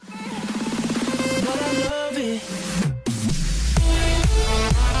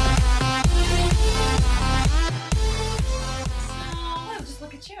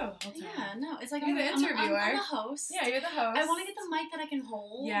It's like You're the interviewer. I'm the host. Yeah, you're the host. I want to get the mic that I can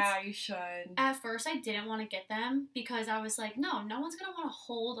hold. Yeah, you should. At first, I didn't want to get them because I was like, no one's going to want to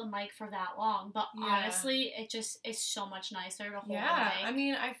hold a mic for that long. But honestly, it just is so much nicer to hold a mic. I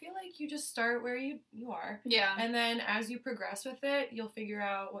mean, I feel like you just start where you are. Yeah. And then as you progress with it, you'll figure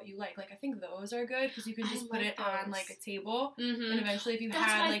out what you like. Like, I think those are good because you can just put it on, like, a table. Mm-hmm. And eventually if you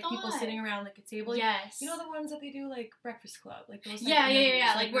had, like, people sitting around, like, a table. Yes. You know the ones that they do, like, Breakfast Club? Like, those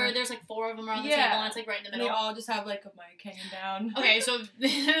Yeah. Like, where there's, like, 4 of them around the table and it's, like, right in the middle. And they all just have, like, a mic hanging down. Okay, so they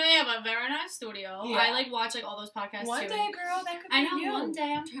have a very nice studio. Yeah. I, like, watch, like, all those podcasts, one too. Day, girl, that could be I know, you. one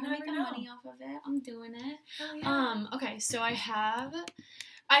day I'm trying to make the money off of it. I'm doing it. Oh, yeah. Okay, so I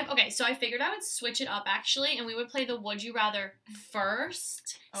figured I would switch it up, actually, and we would play the Would You Rather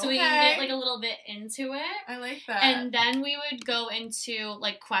first, so we can get, like, a little bit into it. I like that. And then we would go into,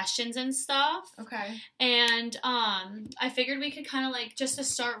 like, questions and stuff. Okay. And, I figured we could kind of, like, just to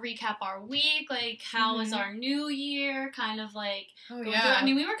start, recap our week, like, how was our new year, kind of, like, go through it. I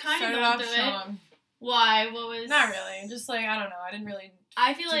mean, we were kind of going through it. Why? What was... Not really. Just, like, I don't know. I didn't really...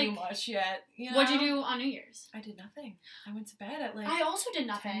 I feel do much yet. You know? What'd you do on New Year's? I did nothing. I went to bed at like. I also did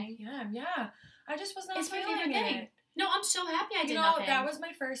nothing. 10 p.m. Yeah, I just was not. It's my favorite thing. No, I'm so happy I did nothing. That was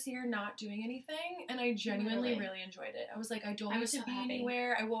my first year not doing anything, and I genuinely really enjoyed it. I was like, I don't need to be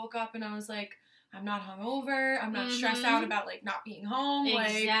anywhere. I woke up and I was like, I'm not hungover. I'm not stressed out about, like, not being home.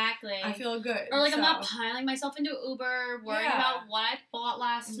 Exactly. Like, I feel good. Or, like, I'm not piling myself into Uber, worrying about what I bought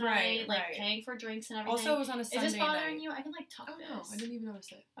last night, like, paying for drinks and everything. Also, it was on a Sunday night. Is this bothering you? I can, like, tuck this. No, I didn't even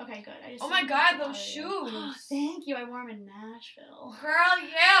notice it. Okay, good. Oh, my God, those shoes. Thank you. I wore them in Nashville. Girl,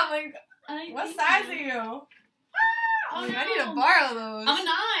 yeah. Like, what size are you? I need to borrow those. I'm a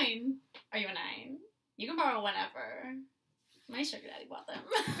 9. Are you a 9? You can borrow whenever. My sugar daddy bought them.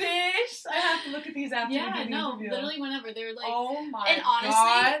 Bitch, I have to look at these after we get the interview. Literally whenever. They're like... Oh my God. And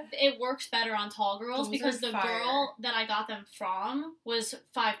honestly, it works beter on tall girls because the fire. girl that I got them from was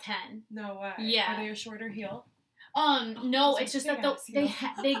 5'10". No way. Yeah. Are they a shorter heel? No, it's just that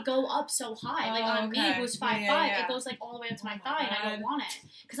they go up so high. Like on me, who's 5'5", it goes like all the way up to my thigh, and I don't want it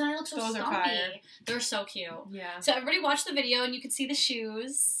because then I look so stumpy. They're so cute. Yeah. So everybody watch the video, and you can see the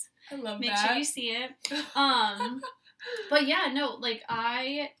shoes. I love that. Make sure you see it. But yeah, no, like,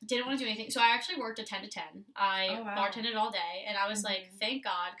 I didn't want to do anything. So I actually worked a 10 to 10. I bartended all day, and I was like, thank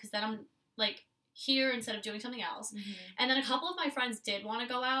God, because then I'm, like, here instead of doing something else. And then a couple of my friends did want to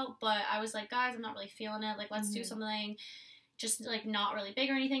go out, but I was like, guys, I'm not really feeling it. Like, let's do something just, like, not really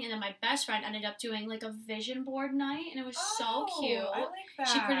big or anything. And then my best friend ended up doing, like, a vision board night, and it was so cute. I like that.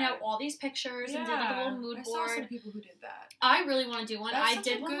 She printed out all these pictures and did, like, a little mood board. I saw some people who did that. I really want to do one. That's I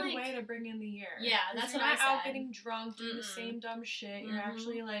did one, a good like, way to bring in the year. Yeah, that's what I said. You're not out getting drunk, doing the same dumb shit. You're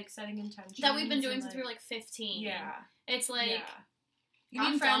actually, like, setting intentions. That we've been doing since we were, like, 15. Yeah. It's like... Yeah. You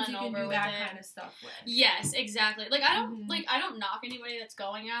need friends you can do that kind of stuff with. Yes, exactly. Like, I don't I don't knock anybody that's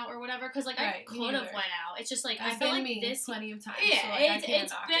going out or whatever, because, like, I could have went out. It's just, like, I feel like this... plenty of times. Yeah, so, like,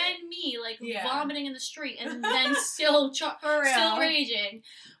 it's been me, like, vomiting in the street and then still raging.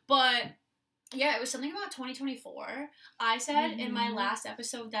 But... yeah, it was something about 2024. I said in my last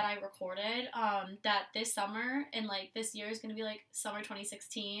episode that I recorded that this summer and, like, this year is going to be, like, summer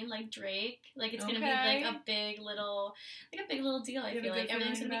 2016, like Drake. Like, it's going to be, like, a big little deal, I feel like.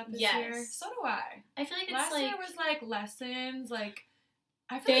 Everything's going to be... Yes. Year? So do I. I feel like it's, last like... year was, like, lessons, like...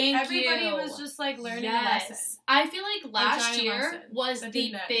 I feel like everybody was just, like, learning a lesson. I feel like last year was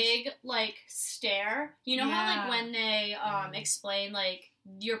the big, like, stare. You know how, like, when they explain, like,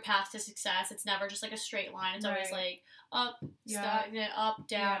 your path to success, it's never just, like, a straight line. It's always, like, up, stagnant, up,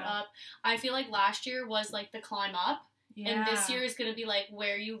 down, up. I feel like last year was, like, the climb up. Yeah. And this year is going to be, like,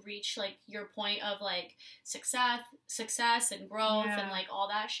 where you reach, like, your point of, like, success and growth and, like, all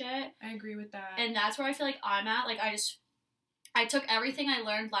that shit. I agree with that. And that's where I feel like I'm at. Like, I took everything I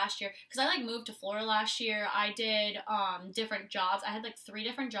learned last year, because I, like, moved to Florida last year. I did different jobs. I had, like, 3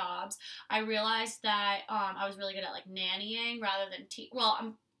 different jobs. I realized that I was really good at, like, nannying rather than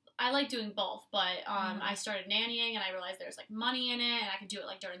I like doing both, but I started nannying, and I realized there's, like, money in it, and I could do it,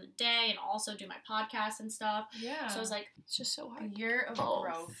 like, during the day and also do my podcast and stuff. Yeah. So I was like, it's just so hard. The year of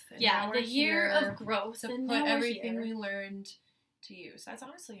growth. Yeah, the year of growth. To put everything we learned to use. That's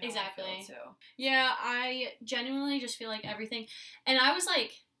honestly how I feel too. Yeah, I genuinely just feel like everything, and I was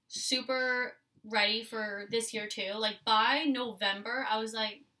like super ready for this year too. Like by November, I was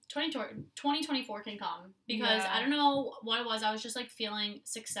like 2024 can come, because I don't know what it was. I was just like feeling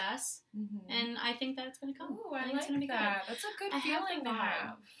success, and I think that it's gonna come. Ooh, I think it's gonna be that. Good. That's a good feeling to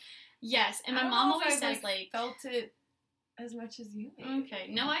have. Yes, and my mom always says like felt it as much as you made. Okay.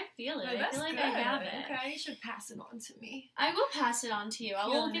 No, I feel it. No, I feel like good. I have it. Okay, you should pass it on to me. I will pass it on to you. I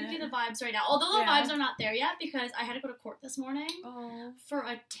will give you the vibes right now. Although the vibes are not there yet because I had to go to court this morning for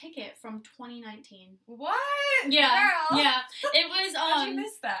a ticket from 2019. What? Yeah. Girl. Yeah. It was How'd you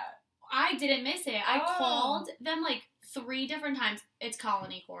miss that? I didn't miss it. I called them like 3 different times. It's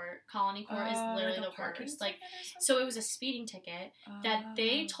Colony Court. Colony Court is literally the worst. Like, so it was a speeding ticket that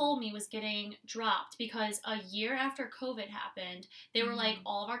they told me was getting dropped because a year after COVID happened, they were like,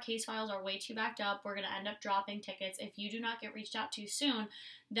 all of our case files are way too backed up. We're going to end up dropping tickets. If you do not get reached out to soon,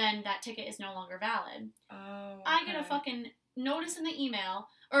 then that ticket is no longer valid. Oh, okay. I get a fucking notice in the email,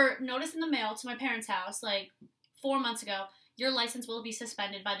 or notice in the mail to my parents' house, like, 4 months ago. Your license will be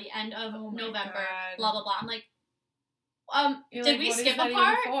suspended by the end of November, God. blah, blah, blah. I'm like, did we skip a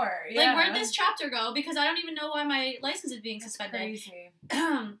part? Like, where'd this chapter go? Because I don't even know why my license is being suspended. Crazy.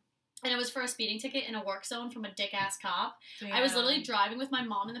 And it was for a speeding ticket in a work zone from a dick-ass cop. Damn. I was literally driving with my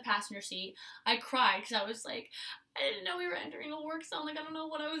mom in the passenger seat. I cried because I was like, I didn't know we were entering a work zone. Like, I don't know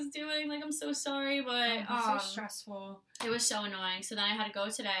what I was doing. Like, I'm so sorry, but so stressful. It was so annoying. So then I had to go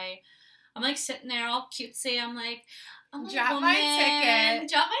today. I'm like sitting there all cutesy. I'm like, drop my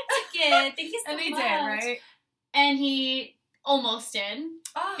ticket. Drop my ticket. Thank you so much. And he did, right? And he almost did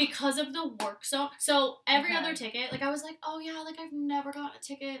because of the work zone. So every other ticket, like I was like, oh yeah, like I've never gotten a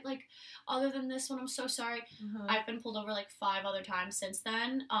ticket like other than this one. I'm so sorry. I've been pulled over like 5 other times since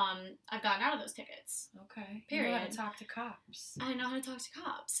then. I've gotten out of those tickets. Okay. Period. You know how to talk to cops. I know how to talk to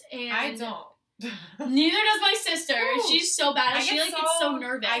cops. And I don't. Neither does my sister. Ooh. She's so bad. She like gets so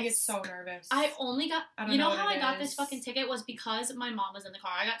nervous. I get so nervous. I only got. You know how I got this fucking ticket was because my mom was in the car.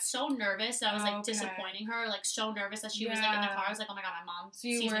 I got so nervous that I was like disappointing her. Like so nervous that she was like in the car. I was like, oh my god, my mom. So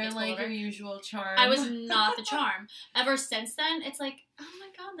you weren't like your usual charm. I was not the charm. Ever since then, it's like, oh my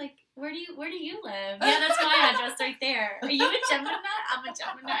god, like where do you live? Yeah, that's my address right there. Are you a Gemini? I'm a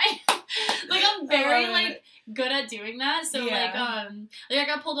Gemini. Like I'm very like good at doing that. So like I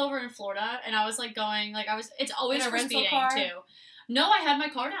got pulled over in Florida and I was like going like it's always for speeding too. No, I had my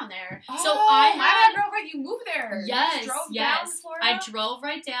car down there. Oh, so I had you moved there. Yes, you drove yes. down to Florida? I drove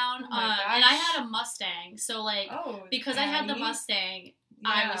right down. And I had a Mustang. So like because I had the Mustang,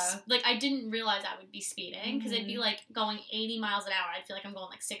 I was like I didn't realize I would be speeding because it'd be like going 80 miles an hour. I'd feel like I'm going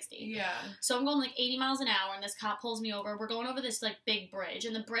like 60. Yeah. So I'm going like 80 miles an hour and this cop pulls me over. We're going over this like big bridge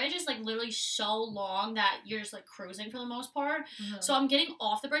and the bridge is like literally so long that you're just like cruising for the most part. So I'm getting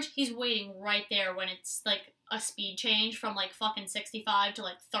off the bridge. He's waiting right there when it's like a speed change from like fucking 65 to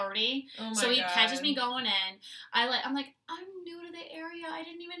like 30. So he catches me going in. I'm like, I'm new to the area. I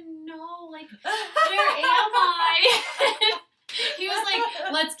didn't even know like where am I? He was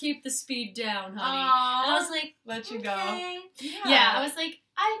like, let's keep the speed down, honey. Aww. And I was like, let you go. Yeah, I was like,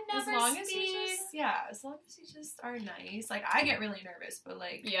 I never as long as you just are nice. Like, I get really nervous, but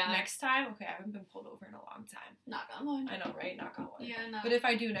like, next time, okay, I haven't been pulled over in a long time. Knock on wood. I know, right? Knock on wood. Yeah, no. But if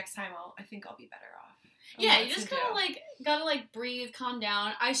I do next time, I think I'll be better off. Yeah, you just kind of like, gotta like breathe, calm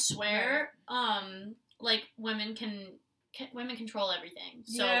down. I swear, like, women control everything.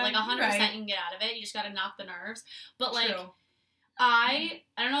 So, like, 100% you can get out of it. You just gotta knock the nerves. But, like, I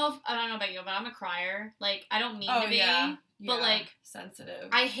don't know about you, but I'm a crier. Like, I don't mean to be, but like sensitive.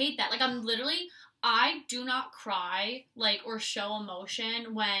 I hate that. Like, I do not cry like or show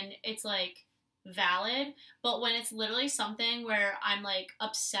emotion when it's like valid, but when it's literally something where I'm like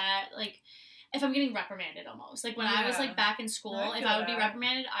upset, like if I'm getting reprimanded almost. Like when I was like back in school, if I would be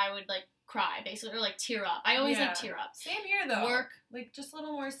reprimanded, I would like cry basically or like tear up. I always like tear up. Same here though. Like just a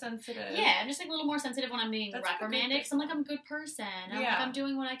little more sensitive. Yeah, I'm just like a little more sensitive when I'm being reprimanded because I'm like I'm a good person. I'm like I'm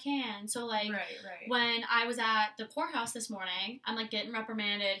doing what I can. So like when I was at the courthouse this morning, I'm like getting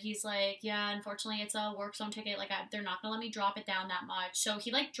reprimanded. He's like, yeah, unfortunately it's a work zone ticket. Like they're not gonna let me drop it down that much. So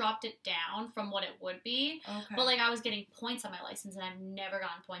he like dropped it down from what it would be. Okay. But like I was getting points on my license and I've never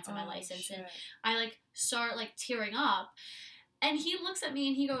gotten points on my license. Shit. And I like start like tearing up, and he looks at me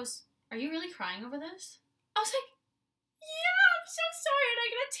and he goes, "Are you really crying over this?" I was like, yeah, I'm so sorry. And I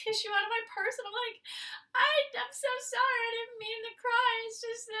get a tissue out of my purse and I'm like, I'm so sorry. I didn't mean to cry. It's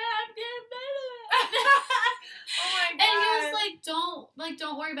just that I'm getting better. Oh my god. And he was like,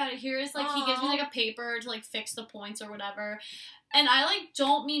 don't worry about it. Here's like, he gives me like a paper to like fix the points or whatever. And I like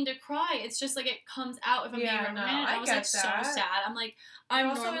don't mean to cry. It's just like it comes out if I'm being reprimanded. I was like so sad. I'm like, I'm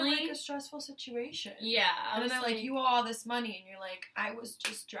also normally in like a stressful situation. Yeah. And then they're like, you owe all this money, and you're like, I was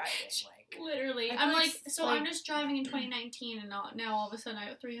just driving. Like literally, I'm like, so I'm just driving in 2019, and now all of a sudden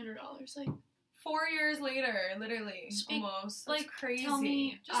I owe $300. Like, 4 years later, literally, almost. Like, crazy. Tell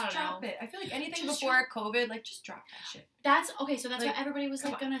me, just drop it. I feel like anything just before COVID, like, just drop that shit. That's, okay, so that's like, what everybody was,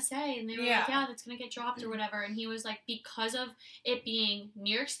 like, gonna say, and they were like, yeah, that's gonna get dropped or whatever, and he was like, because of it being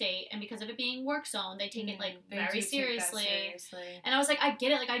New York State, and because of it being work zone, they take it, like, very seriously. And I was like, I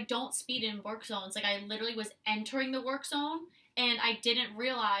get it, like, I don't speed in work zones, like, I literally was entering the work zone, and I didn't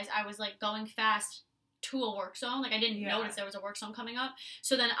realize I was, like, going fast to a work zone, like, I didn't notice there was a work zone coming up,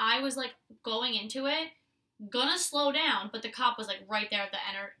 so then I was, like, going into it, gonna slow down, but the cop was, like, right there at the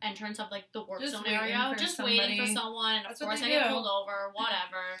entrance of, like, the work zone area, just waiting for someone, and of course I get pulled over,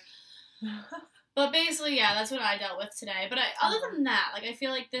 whatever. But basically, yeah, that's what I dealt with today. But other than that, like, I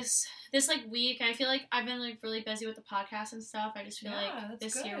feel like this like, week, I feel like I've been, like, really busy with the podcast and stuff. I just feel like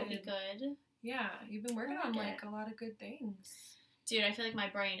this year will be good. Yeah, you've been working on, like, a lot of good things. Dude, I feel like my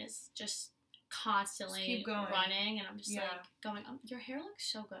brain is just constantly running, and I'm just like going, your hair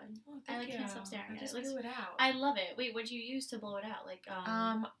looks so good. I can't stop staring at it. Blew it out. I love it. Wait, what'd you use to blow it out? Like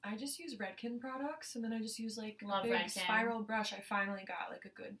I just use Redken products, and then I just use like a big spiral brush. I finally got like a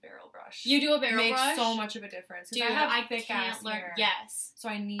good barrel brush. You do a barrel brush? Makes so much of a difference. Dude, I can't learn. Hair, yes. So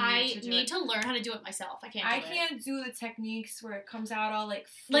I need to learn how to do it myself. I can't do the techniques where it comes out all like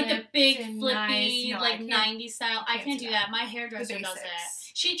the big flippy, nice. Like 90s style. I can't do that. My hairdresser does it.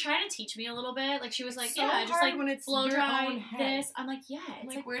 She tried to teach me a little bit. Like, she was like, so just like when it's blow dry this. I'm like,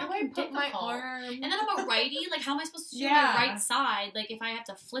 it's like where do I put my arm? And then I'm a righty. Like, how am I supposed to do my right side? Like, if I have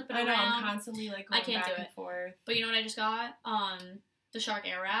to flip it around. I know, I'm constantly like going back and forth. But you know what I just got? The Shark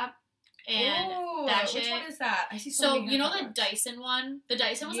Airwrap. And that shit. Which one is that? I see so you know the Dyson one? The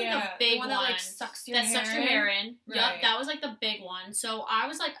Dyson was like a big one that like sucks your hair in. Right. Yep, that was like the big one. So I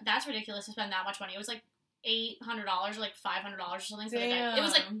was like, that's ridiculous to spend that much money. It was like $800 or like $500 or something. So like it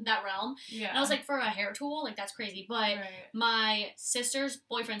was like that realm. Yeah. And I was like, for a hair tool, like that's crazy. But my sister's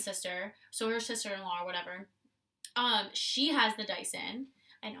boyfriend's sister, so her sister-in-law or whatever, she has the Dyson.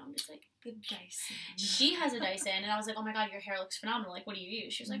 I know, I'm just like, the Dyson. She has a Dyson, and I was like, oh my god, your hair looks phenomenal. Like, what do you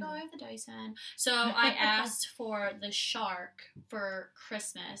use? She was like, oh, I have the Dyson. So I asked for the Shark for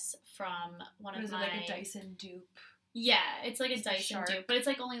Christmas from one of my... like a Dyson dupe? Yeah, it's like a Dyson dupe, but it's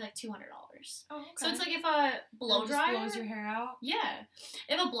like only like $200. Oh, okay. So it's like if a blow dryer blows your hair out. Yeah,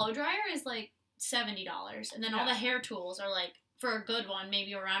 if a blow dryer is like $70, and then all the hair tools are like, for a good one,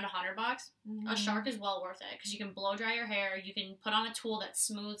 maybe around $100. Mm-hmm. A Shark is well worth it because you can blow dry your hair. You can put on a tool that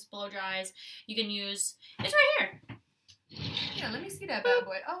smooths, blow dries. You can use it's right here. Yeah, let me see that bad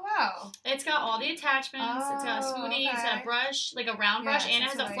boy. Oh wow! It's got all the attachments. It's got a smoothie. It's got a brush, like a round brush, and it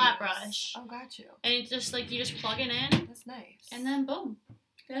has a flat brush. Oh, got you. And it's just like you just plug it in. That's nice. And then boom.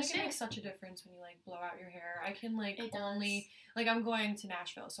 It makes such a difference when you like blow out your hair. I can like only like I'm going to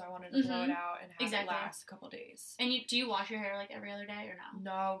Nashville, so I wanted to blow it out and have it last a couple days. And do you wash your hair like every other day or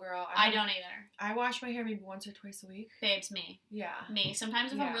no? No, girl. I don't either. I wash my hair maybe once or twice a week. Babes, me. Yeah. Me.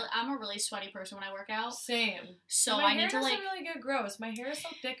 Sometimes if I'm a really sweaty person when I work out. Same. So I need to like. My hair doesn't really get gross. My hair is so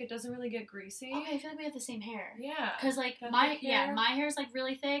thick it doesn't really get greasy. Okay, I feel like we have the same hair. Yeah. Because like my hair is like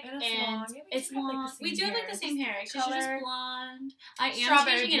really thick and it's long. Like we do have like the same hair. It's just blonde. I am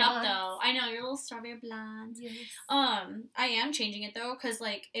changing it up though. I know, you're a little strawberry blonde. Yes. I am changing it though, because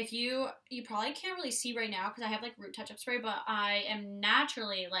like if you probably can't really see right now because I have like root touch-up spray, but I am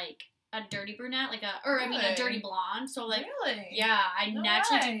naturally like a dirty brunette, like a dirty blonde. So like, yeah, I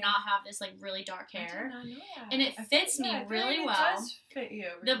naturally do not have this like really dark hair, I did not know that. And it fits me really well. It does fit you.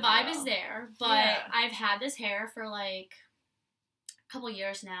 The vibe is there, but I've had this hair for like a couple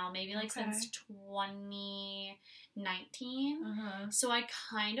years now, maybe like since 2019. So I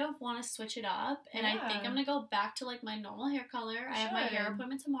kind of want to switch it up, and I think I'm gonna go back to like my normal hair color. I have my hair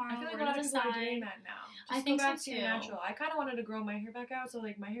appointment tomorrow. I feel like a lot of people are doing that now. I think so too. Natural. I kind of wanted to grow my hair back out, so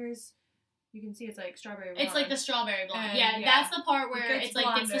like my hair is. You can see it's like strawberry blonde. It's like the strawberry blonde. Yeah, that's the part where it's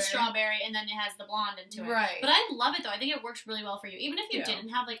like it's the strawberry and then it has the blonde into it. Right. But I love it though. I think it works really well for you. Even if you didn't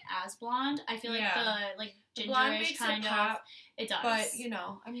have like as blonde, I feel like the like gingerish kind of it does. But you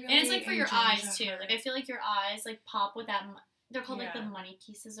know, I'm really and it's like for your eyes too. Like I feel like your eyes like pop with that. They're called like the money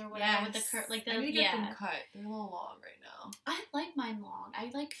pieces or whatever with the like the I need to get them cut. They're a little long right now. I like mine long.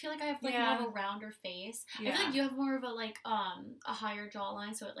 I like feel like I have like more of a rounder face. I feel like you have more of a like a higher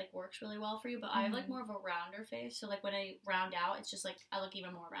jawline, so it like works really well for you. But I have like more of a rounder face, so like when I round out, it's just like I look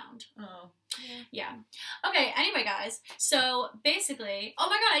even more round. Oh. Yeah. Okay, anyway, guys. So, basically... Oh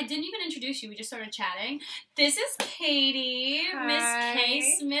my god, I didn't even introduce you. We just started chatting. This is Katie. Miss K.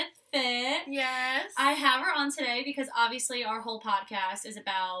 Smith Fit. Yes. I have her on today because obviously our whole podcast is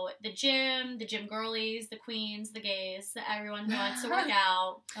about the gym girlies, the queens, the gays, everyone who likes to work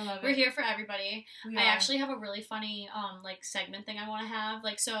out. I love it. We're here for everybody. I actually have a really funny like segment thing I want to have.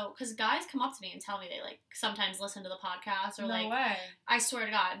 Like, so, because guys come up to me and tell me they like sometimes listen to the podcast or no way. I swear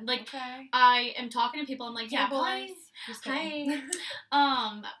to God. Like, okay. I am talking to people, I'm like, yeah, boys. Hi.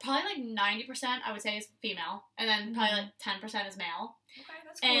 Probably like 90% I would say is female, and then probably like 10% is male. Okay,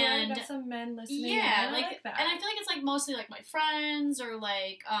 that's cool. And you got some men listening. Yeah, I like that. And I feel like it's like mostly like my friends or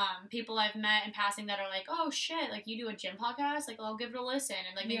like people I've met in passing that are like, oh shit, like you do a gym podcast, like I'll give it a listen,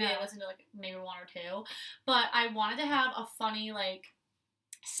 and like maybe they listen to like maybe one or two. But I wanted to have a funny like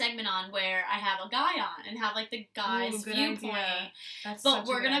segment on where I have a guy on and have like the guy's viewpoint. But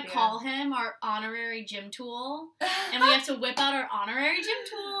we're gonna call him our honorary gym tool, and we have to whip out our honorary gym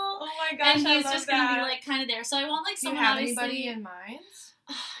tool. Oh my gosh! And he's just gonna be like kind of there. So I want like someone. Do you have anybody in mind?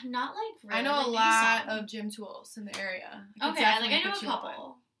 Not like really. I know a lot of gym tools in the area. Okay, like I know a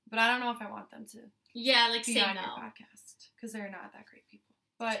couple, but I don't know if I want them to. Yeah, like be say on no. Your podcast because they're not that great people.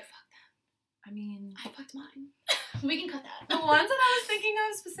 But I mean, I fucked mine. We can cut that. The ones that I was thinking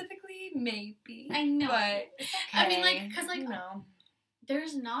of specifically, maybe. I know, but it's okay. I mean, like, because like,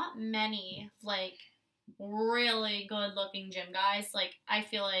 there's not many like really good-looking gym guys. Like, I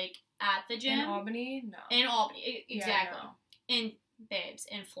feel like at the gym in Albany, no. In Albany, exactly. Yeah, in babes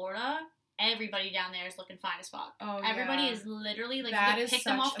in Florida, everybody down there is looking fine as fuck. Oh, everybody is literally like you pick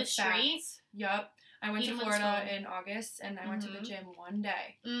them off the street. Yep. I went to Florida in August, and I went to the gym one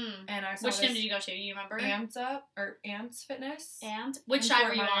day, and I saw Which gym did you go to? Do you remember? Amps Fitness. Amped. Which side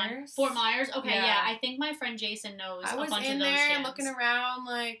were you on? Fort Myers. Okay, yeah. I think my friend Jason knows a bunch of those gyms. I was in there looking around,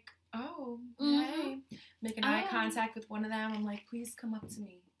 like, oh, hey, making eye contact with one of them. I'm like, please come up to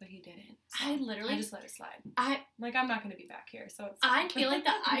me, but he didn't. So I just let it slide. I'm not going to be back here, so it's. I feel like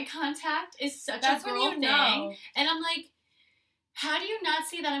the eye contact is such a girl thing, and I'm like. How do you not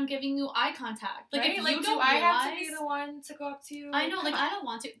see that I'm giving you eye contact? Like, if you don't realize... I have to be the one to go up to you? I know, like, I don't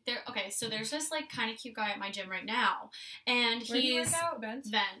want to. So there's this, like, kind of cute guy at my gym right now. And Where do you work out? Vent?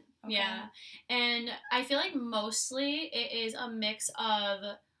 Okay. Yeah. And I feel like mostly it is a mix of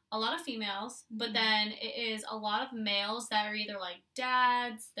a lot of females, but then it is a lot of males that are either, like,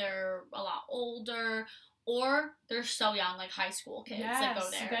 dads, they're a lot older... Or they're so young, like high school kids that go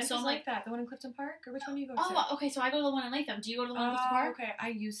there. So I'm like that. The one in Clifton Park? Or which one do you go to? Oh, okay. So I go to the one in Latham. Do you go to the one in Clifton Park? Okay. I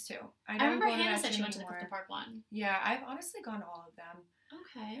used to. I remember Hannah said she went to the Clifton Park one. Yeah, I've honestly gone to all of them.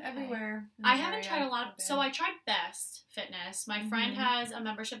 Okay. Everywhere. I haven't tried a lot of... So I tried Best Fitness. My friend has a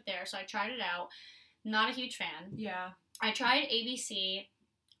membership there, so I tried it out. Not a huge fan. Yeah. I tried ABC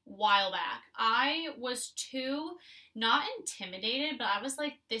while back. I was too... not intimidated, but I was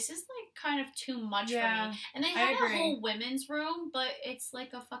like, this is like kind of too much for me. And they have a whole women's room, but it's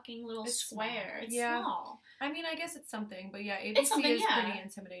like a fucking little square. It's small. I mean, I guess it's something, but yeah, ABC is pretty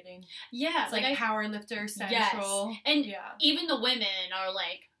intimidating. Yeah. It's like power lifter central. Yes. And even the women are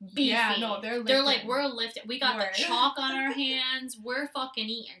like beefy. Yeah, no, they're like, we're lifted. We got the chalk on our hands. We're fucking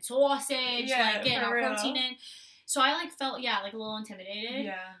eating sausage. Like getting our protein in. So I, like, felt, like, a little intimidated.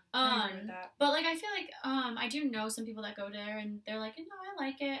 Yeah, I agree with that. But, like, I feel like, I do know some people that go there, and they're like, no, I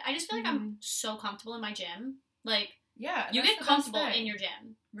like it. I just feel like I'm so comfortable in my gym. Like, you get comfortable in your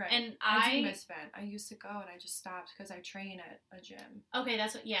gym. Right. And I do miss Vent. I used to go, and I just stopped because I train at a gym. Okay,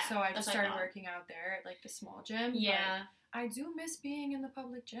 that's what, So I just started working out there at, like, the small gym. Yeah. But I do miss being in the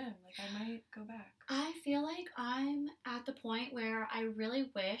public gym. Like, I might go back. I feel like I'm at the point where I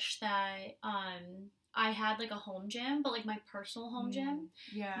really wish that, I had, like, a home gym, but, like, my personal home gym.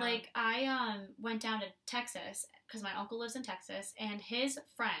 Yeah. Like, I went down to Texas, because my uncle lives in Texas, and his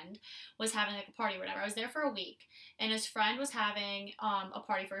friend was having, like, a party or whatever. I was there for a week, and his friend was having a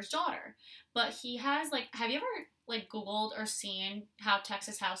party for his daughter. But he has, like, have you ever, like, Googled or seen how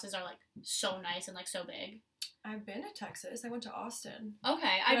Texas houses are, like, so nice and, like, so big? I've been to Texas. I went to Austin.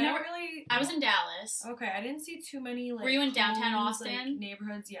 Okay, I've never really. I was in Dallas. Okay, I didn't see too many. Like, were you in downtown Austin? Like,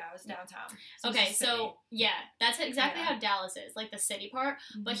 neighborhoods. Yeah, I was downtown. Okay, so that's exactly how Dallas is, like the city part.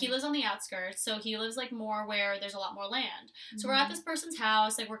 But he lives on the outskirts, so he lives like more where there's a lot more land. So we're at this person's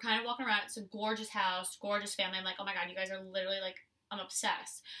house, like we're kind of walking around. It's a gorgeous house, gorgeous family. I'm like, oh my god, you guys are literally like, I'm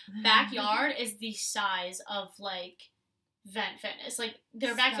obsessed. Backyard is the size of like. Vent Fitness, like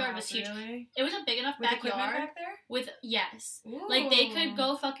their backyard was huge. Really? It was a big enough backyard. Back there? With Ooh. Like they could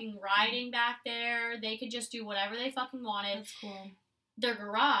go fucking riding back there. They could just do whatever they fucking wanted. That's cool. Their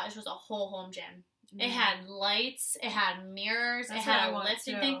garage was a whole home gym. It had lights. It had mirrors. It had a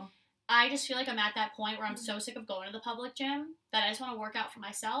lifting thing. I just feel like I'm at that point where I'm so sick of going to the public gym that I just want to work out for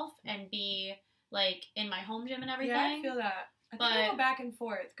myself and be like in my home gym and everything. Yeah, I feel that. I think I go back and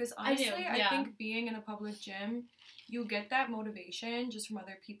forth, because honestly, I think being in a public gym, you get that motivation just from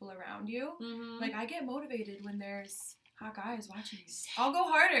other people around you. Mm-hmm. Like, I get motivated when there's hot guys watching me. I'll go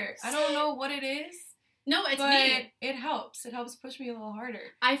harder. I don't know what it is. No, it's me. It helps. It helps push me a little harder.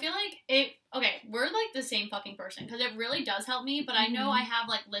 I feel like we're like the same fucking person, because it really does help me, but I know I have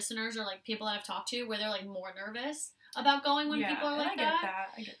like listeners or like people that I've talked to where they're like more nervous about going when people are like that.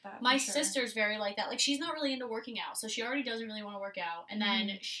 I get that. My sister's very like that. Like, she's not really into working out, so she already doesn't really want to work out. And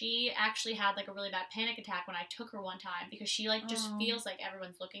then she actually had like a really bad panic attack when I took her one time, because she like just feels like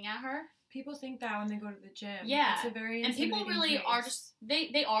everyone's looking at her. People think that when they go to the gym. Yeah. It's a very and people really are just,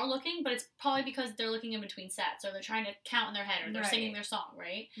 they are looking, but it's probably because they're looking in between sets, or they're trying to count in their head, or they're singing their song,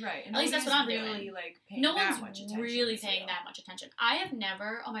 right? Right. And at least that's what I'm really, doing. Like, paying no that one's much attention really paying that much attention. I have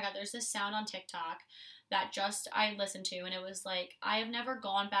never, oh my god, there's this sound on TikTok that just I listened to, and it was like, I have never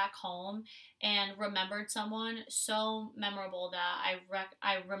gone back home and remembered someone so memorable that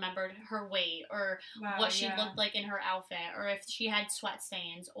I remembered her weight, or what she looked like in her outfit, or if she had sweat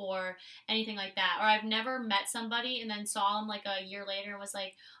stains or anything like that. Or I've never met somebody and then saw them like a year later and was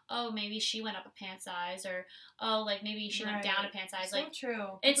like, oh, maybe she went up a pant size, or oh, like maybe she went down a pant size. So like,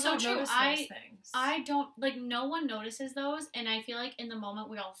 true. It's so true. I don't, like, no one notices those, and I feel like in the moment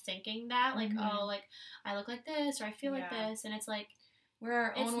we're all thinking that, like, oh, like, I look like this, or I feel like this, and it's like, we're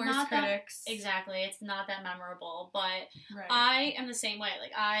our own worst critics. Exactly. It's not that memorable, but I am the same way.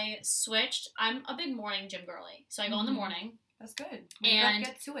 Like, I switched. I'm a big morning gym girly, so I go in the morning. That's good. And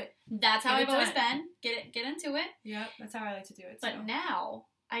get to it. That's how I've always been. Get into it. Yep, that's how I like to do it. But now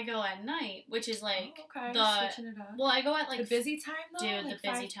I go at night, which is like switching it up. Well, I go at like the busy time though. Dude, like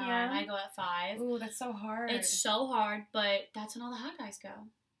the busy time. I go at 5. Ooh, that's so hard. It's so hard, but that's when all the hot guys go.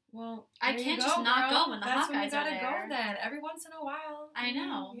 Well, I can't just not go when the hot guys are there. That's when you gotta go then. Every once in a while. I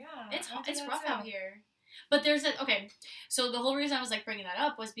know. Yeah. It's rough out here. But there's so the whole reason I was like bringing that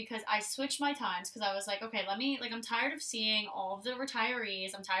up was because I switched my times, because I was like, okay, I'm tired of seeing all of the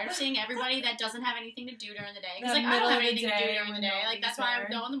retayees. I'm tired of seeing everybody that doesn't have anything to do during the day. Because like I don't have anything to do during the day. Like that's why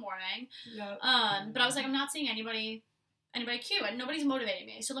I go in the morning. Yep. But I was like, I'm not seeing anybody cute, and nobody's motivating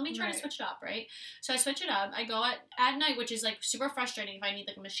me, so let me try to switch it up, right? So I switch it up. I go at night, which is like super frustrating if I need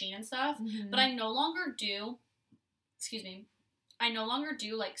like a machine and stuff, but I no longer do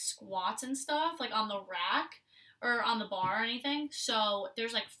like squats and stuff like on the rack or on the bar or anything. So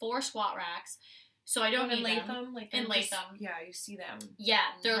there's like 4 squat racks, so I don't need them. In Latham. Yeah, you see them. Yeah,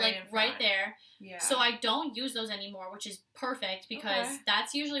 they're like right there. Yeah. So I don't use those anymore, which is perfect, because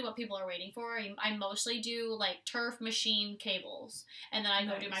that's usually what people are waiting for. I mostly do like turf, machine, cables, and then I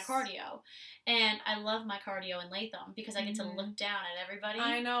go do my cardio. And I love my cardio in Latham because I get to look down at everybody.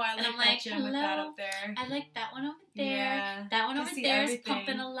 I know, I like that like, gym with that up there. I like that one over there. Yeah. That one over there is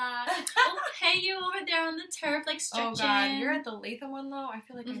pumping a lot. Oh, hey, you over there on the turf, like stretching. Oh god, you're at the Latham one though? I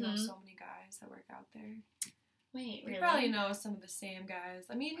feel like I know so many guys that work out there. Wait, really? You probably know some of the same guys.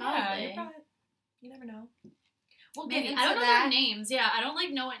 I mean, probably. Yeah, you never know. Maybe. I don't know their names. Yeah, I don't like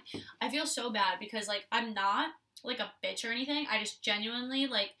knowing. I feel so bad because like I'm not like a bitch or anything. I just genuinely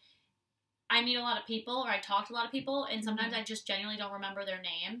like I meet a lot of people, or I talk to a lot of people, and sometimes I just genuinely don't remember their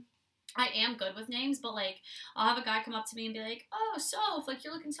name. I am good with names, but like I'll have a guy come up to me and be like, "Oh, Soph, like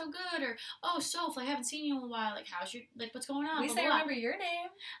you're looking so good," or "Oh, Soph, like I haven't seen you in a while. Like how's your what's going on?" At least I remember your name.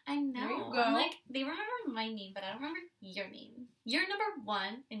 I know. There you go. I'm like they remember my name, but I don't remember your name. You're number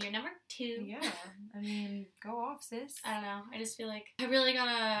 1 and you're number 2. Yeah, I mean, go off, sis. I don't know. I just feel like I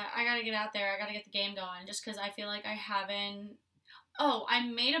gotta get out there. I gotta get the game going, just because I feel like I haven't. Oh, I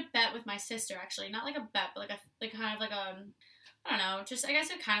made a bet with my sister, actually. Not like a bet, but like kind of like a, I don't know, just, I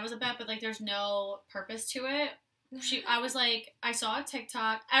guess it kind of was a bet, but like there's no purpose to it. I was like, I saw a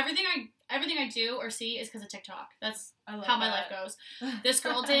TikTok. Everything I do or see is because of TikTok. That's how my life goes. This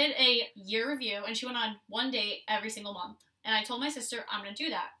girl did a year review, and she went on 1 date every single month. And I told my sister, I'm going to do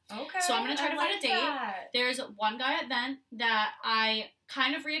that. Okay. So I'm going to try to find a date. There's one guy at Vent that I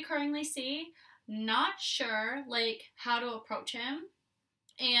kind of reoccurringly see. Not sure, like, how to approach him.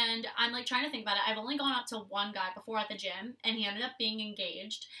 And I'm, like, trying to think about it. I've only gone up to one guy before at the gym, and he ended up being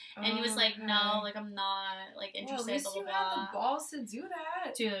engaged. And he was like, no, like, I'm not, like, interested, well, at least blah, blah, you blah. had the balls to do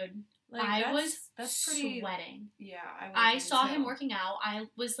that. Dude, like, that's pretty sweating. Yeah, I saw him working out. I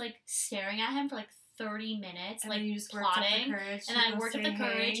was, like, staring at him for, like, 30 minutes, and like, you just plotting. And then I worked up the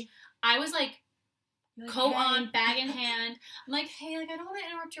courage. I was, like, coat on, bag in hand. I'm like, hey, like, I don't want to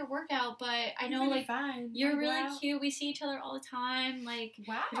interrupt your workout, but I know, like, you're really cute. We see each other all the time. Like,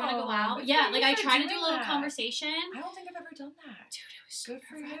 wow. You want to go out? Yeah, like, I tried to do a little conversation. I don't think I've ever done that. Dude, it was so good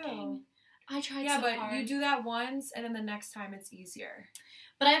for you. I tried so hard. Yeah, but you do that once, and then the next time it's easier.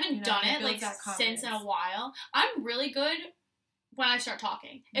 But I haven't done it, like, since in a while. I'm really good when I start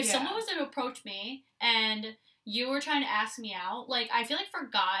talking. If someone was to approach me and you were trying to ask me out, like, I feel like for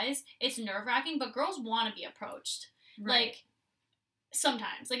guys, it's nerve-wracking, but girls want to be approached. Right. Like,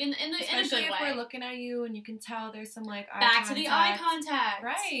 sometimes. Like, in a good way. Especially if we're looking at you and you can tell there's some, like, eye contact. to the eye contact.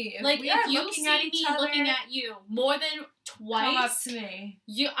 Right. If you see me looking at you more than twice. Come up to me.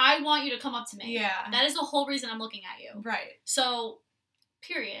 I want you to come up to me. Yeah. That is the whole reason I'm looking at you. Right. So,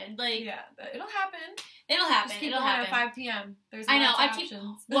 period. Like. Yeah, it'll happen. It'll happen. Just keep it'll going happen. At 5 p.m. There's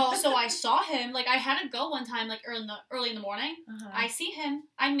options. Well, so I saw him. Like, I had to go one time, like, early in the morning. Uh-huh. I see him.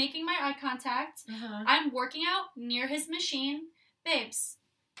 I'm making my eye contact. Uh-huh. I'm working out near his machine. Babes,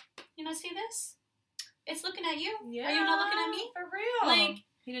 you know, see this? It's looking at you. Yeah. Are you not looking at me? For real. Like,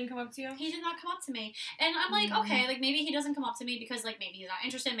 he didn't come up to you? He did not come up to me. And I'm like, okay, like, maybe he doesn't come up to me because, like, maybe he's not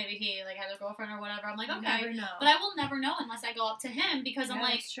interested. Maybe he, like, has a girlfriend or whatever. I'm like, okay. Never know. But I will never know unless I go up to him because I'm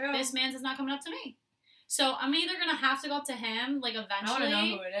like, this man's is not coming up to me. So I'm either going to have to go up to him, like, eventually. I want to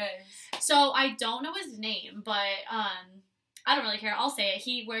know who it is. So I don't know his name, but I don't really care. I'll say it.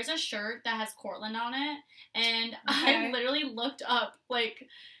 He wears a shirt that has Cortland on it. And I literally looked up, like,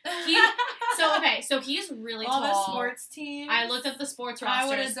 so he's really tall. All the sports teams. I looked up the sports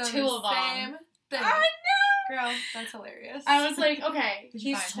rosters, two of them. I know! Girl, that's hilarious. I was like, okay,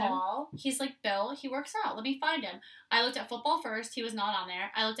 he's tall. He's, like, built. He works out. Let me find him. I looked at football first. He was not on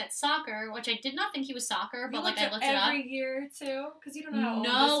there. I looked at soccer, which I did not think he was soccer, but, like, I looked it up. Every year, too? Because you don't know how old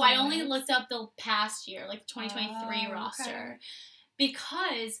No, I only looked up the past year, like, the 2023 roster. Okay.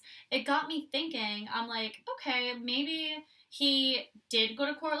 Because it got me thinking, I'm like, okay, maybe he did go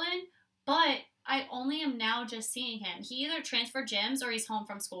to Cortland, but I only am now just seeing him. He either transferred gyms or he's home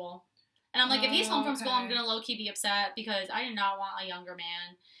from school. And I'm like, if he's home from school, I'm going to low-key be upset because I do not want a younger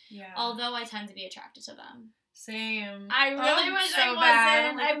man. Yeah. Although I tend to be attracted to them. Same. I really wish I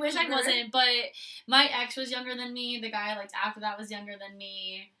wasn't. I wish I wasn't. But my ex was younger than me. The guy I liked after that was younger than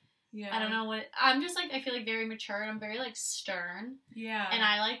me. Yeah. I don't know what... I'm just, like, I feel, like, very mature. And I'm very, like, stern. Yeah. And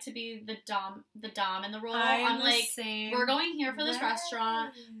I like to be the dom in the role. I'm like, we're going here for this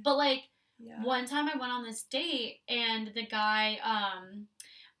restaurant. But, like, one time I went on this date, and the guy,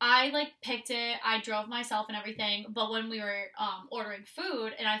 I, like, picked it. I drove myself and everything. But when we were ordering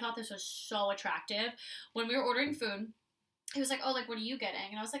food, and I thought this was so attractive, when we were ordering food, he was like, oh, like, what are you getting?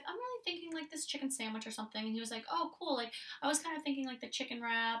 And I was like, I'm really thinking, like, this chicken sandwich or something. And he was like, oh, cool. Like, I was kind of thinking, like, the chicken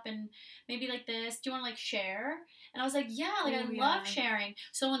wrap and maybe, like, this. Do you want to, like, share? And I was like, yeah, like, I love sharing.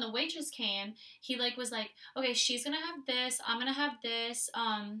 So when the waitress came, he, like, was like, okay, she's going to have this. I'm going to have this.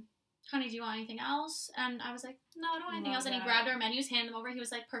 Honey, do you want anything else? And I was like, no, I don't want anything else. And he grabbed our menus, handed them over. He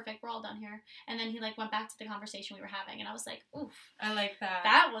was like, perfect, we're all done here. And then he, like, went back to the conversation we were having. And I was like, oof. I like that.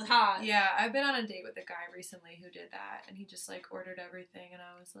 That was hot. Yeah, I've been on a date with a guy recently who did that. And he just, like, ordered everything. And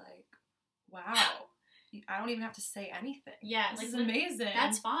I was like, wow. I don't even have to say anything. Yeah. This is amazing.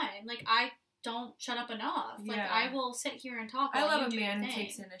 That's fine. Like, I don't shut up enough. Like, I will sit here and talk while I love you a man who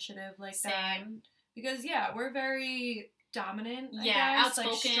takes initiative like Same. that. Because, we're very... dominant, I guess,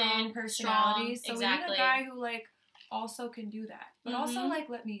 outspoken, like strong personalities. So exactly. we need a guy who, like, also can do that, but also, like,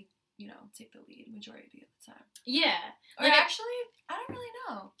 let me, take the lead majority of the time. Yeah. Or like, actually, I don't really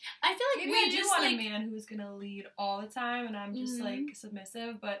know. I feel like maybe I do want a man who's gonna lead all the time, and I'm just like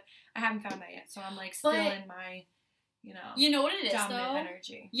submissive, but I haven't found that yet. So I'm like still in my, you know what it is, dominant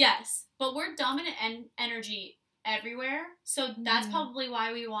energy. Yes, but we're dominant energy everywhere, so that's probably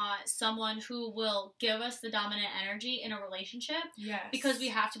why we want someone who will give us the dominant energy in a relationship. Yes, because we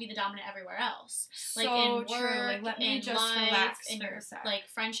have to be the dominant everywhere else. So like in work, true. Like, let me in just life, relax in for your a sec. Like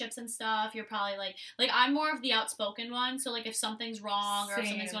friendships and stuff. You're probably like I'm more of the outspoken one. So like if something's wrong or if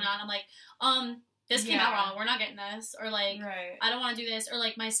something's going on, I'm like this came out wrong. We're not getting this. Or like I don't want to do this. Or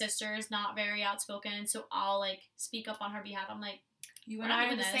like my sister is not very outspoken, so I'll like speak up on her behalf. I'm like, you and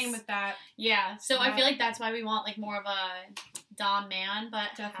I are the same with that. Yeah, so I feel like that's why we want like more of a dom man, but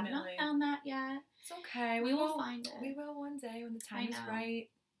definitely have not found that yet. It's okay. We will find it. We will one day when the time is right.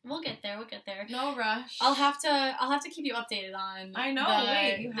 We'll get there. No rush. I'll have to keep you updated on. I know.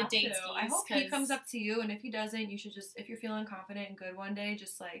 You have to. I hope he comes up to you, and if he doesn't, you should just, if you're feeling confident and good one day,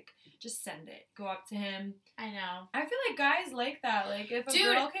 just send it. Go up to him. I know. I feel like guys like that. Like if a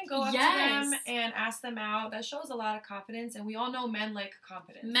girl can go up to them and ask them out, that shows a lot of confidence, and we all know men like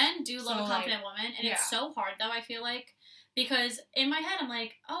confidence. Men do love a confident woman, and it's so hard though. I feel like because in my head I'm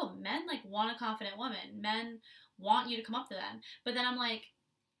like, oh, men like want a confident woman. Men want you to come up to them, but then I'm like,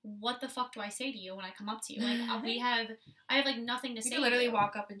 what the fuck do I say to you when I come up to you? Like, I have like nothing to say. You can literally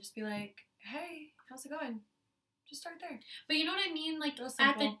walk up and just be like, hey, how's it going? Just start there. But you know what I mean? Like,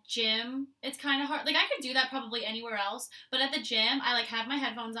 at the gym, it's kind of hard. Like, I could do that probably anywhere else. But at the gym, I, like, have my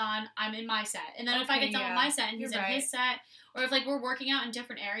headphones on. I'm in my set. And then if I get done with my set and he's in his set, or if, like, we're working out in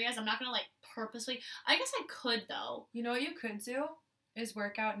different areas, I'm not going to, like, purposely. I guess I could, though. You know what you could do? Is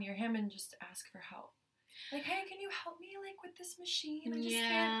work out near him and just ask for help. Like, hey, can you help me, like, with this machine?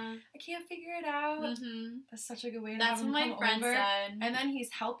 I can't figure it out. Mm-hmm. That's such a good way to have him come over. That's what my friend said. And then he's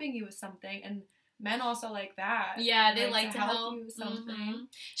helping you with something, and men also like that. Yeah, they like to help you with something. Mm-hmm.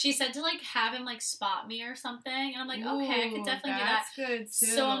 She said to, like, have him, like, spot me or something, and I'm like, okay, I could definitely do that. That's good,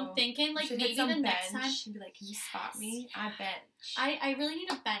 too. So I'm thinking, like, maybe the next time. She'd be like, can you spot me? I bench. I really need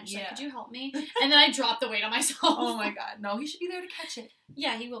a bench. Like, could you help me? And then I drop the weight on myself. Oh my god. No, he should be there to catch it.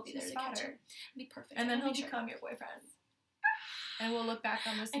 Yeah, he will be there to catch it. It'd be perfect. And then he'll become your boyfriend. And we'll look back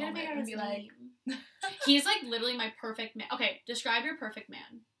on this moment and be like... He's, like, literally my perfect man. Okay, describe your perfect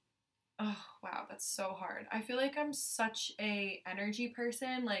man. Oh, wow, that's so hard. I feel like I'm such a energy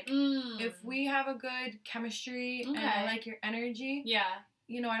person. Like, if we have a good chemistry and I like your energy... Yeah.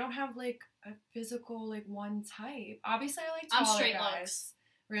 You know, I don't have, like, a physical, like, one type. Obviously, I like taller I'm straight guys. Looks.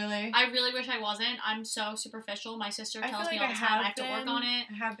 Really? I really wish I wasn't. I'm so superficial. My sister tells me all the time I have to work on it.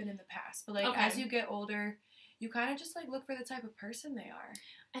 I have been in the past. But, like, as you get older, you kind of just, like, look for the type of person they are.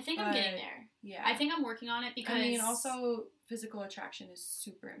 I think I'm getting there. Yeah. I think I'm working on it because... I mean, also, physical attraction is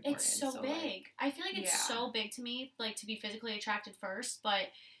super important. It's so big. Like, I feel like it's so big to me, like, to be physically attracted first, but...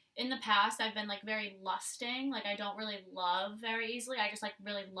 In the past, I've been, like, very lusting. Like, I don't really love very easily. I just, like,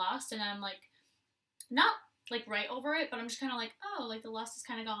 really lust. And then I'm, like, not, like, right over it. But I'm just kind of like, oh, like, the lust is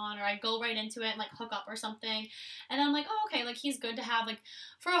kind of gone. Or I go right into it and, like, hook up or something. And then I'm like, oh, okay. Like, he's good to have, like,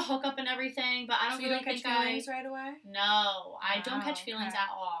 for a hookup and everything. But I don't really think catch feelings right away? No. I don't catch feelings at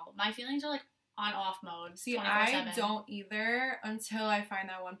all. My feelings are, like, on off mode. See, 24/7. I don't either until I find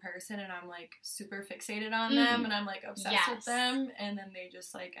that one person and I'm like super fixated on them and I'm like obsessed with them and then they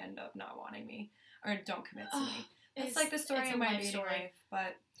just like end up not wanting me or don't commit to me. It's like the story of my dating life,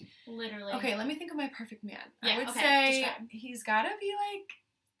 but literally. Okay, let me think of my perfect man. I would say he's gotta be like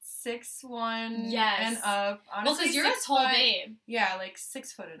 6'1" and up. Honestly, well, because you're a tall babe. Yeah, like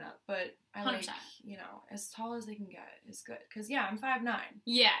 6 foot and up. But I 100%. Like, you know, as tall as they can get is good. Because, yeah, I'm 5'9".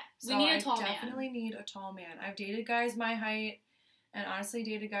 Yeah, we need a tall man. I definitely need a tall man. I've dated guys my height and honestly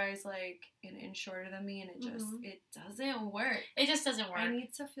dated guys like an inch shorter than me and it just, it doesn't work. It just doesn't work. I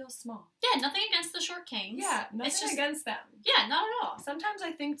need to feel small. Yeah, nothing against the short kings. Yeah, nothing against them. Yeah, not at all. Sometimes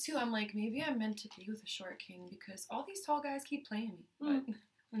I think, too, I'm like, maybe I'm meant to be with a short king because all these tall guys keep playing me. But...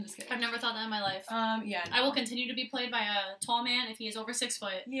 I'm just kidding. I've never thought that in my life. Yeah. No. I will continue to be played by a tall man if he is over 6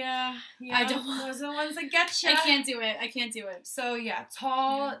 foot. Yeah. I don't. Those are the ones that get you. I can't do it. So yeah,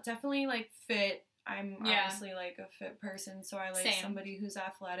 tall, definitely like fit. I'm obviously like a fit person, so I like somebody who's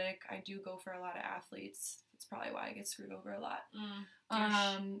athletic. I do go for a lot of athletes. That's probably why I get screwed over a lot.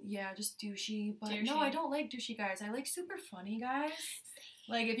 Yeah, just douchey. But no, I don't like douchey guys. I like super funny guys.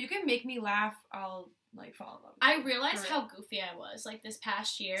 Like if you can make me laugh, I'll like fall in love with I realized how goofy I was like this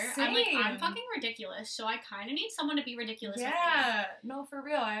past year. Same. I'm like, I'm fucking ridiculous, so I kind of need someone to be ridiculous with me. Yeah, no, for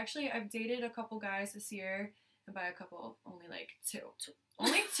real. I've dated a couple guys this year, and by a couple, only like two.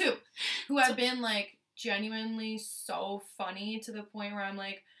 Only two who have been like genuinely so funny to the point where I'm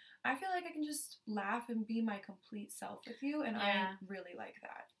like, I feel like I can just laugh and be my complete self with you, and I really like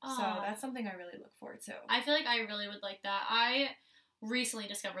that. Aww. So that's something I really look forward to. I feel like I really would like that. I recently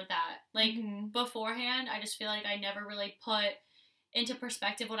discovered that. Like, beforehand, I just feel like I never really put into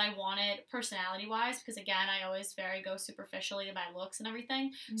perspective what I wanted personality-wise, because, again, I always go superficially by looks and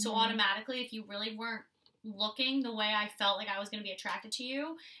everything. So, automatically, if you really weren't looking the way I felt like I was going to be attracted to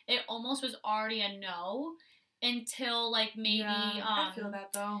you, it almost was already a no until, like, maybe... I feel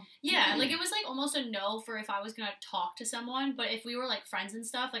that, though. Yeah, like, it was, like, almost a no for if I was going to talk to someone, but if we were, like, friends and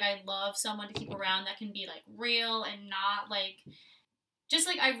stuff, like, I love someone to keep around that can be, like, real and not, like... Just,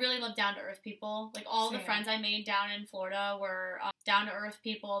 like, I really love down-to-earth people. Like, all the friends I made down in Florida were down-to-earth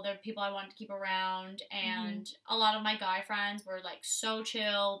people. They're people I wanted to keep around. And a lot of my guy friends were, like, so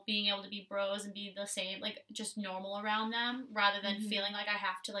chill, being able to be bros and be the same, like, just normal around them, rather than feeling like I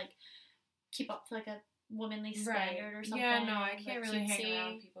have to, like, keep up to, like, a womanly standard or something. Yeah, no, I can't really hang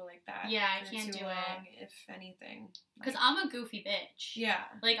around people like that. Yeah, I can't do it. If anything. Because I'm a goofy bitch. Yeah.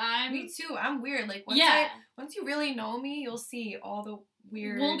 Like, Me too. I'm weird. Like, once you really know me, you'll see all the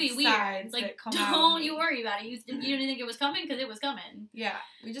weird sides like, that come out. Don't you worry about it. You didn't think it was coming because it was coming. Yeah.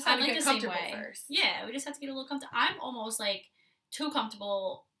 We just had to get comfortable first. Yeah, we just had to get a little comfortable. I'm almost, like, too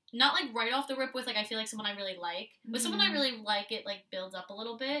comfortable not, like, right off the rip with, like, I feel like someone I really like. With someone I really like, it, like, builds up a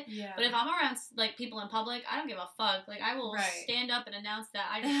little bit. Yeah. But if I'm around, like, people in public, I don't give a fuck. Like, I will stand up and announce that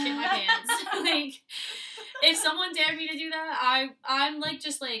I just shit my pants. Like, if someone dared me to do that, I'm, like,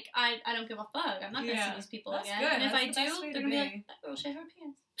 just, like, I don't give a fuck. I'm not gonna see these people again. Good. And if I do, they're gonna be like, that girl shit her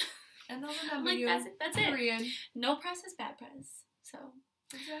pants. And they'll remember like, you. That's it. No press is bad press. So.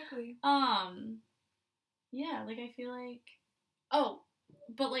 Exactly. Yeah, like, I feel like... Oh...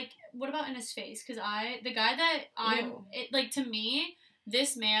 But, like, what about in his face? Because the guy that like, to me,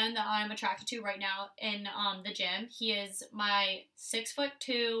 this man that I'm attracted to right now in, the gym, he is my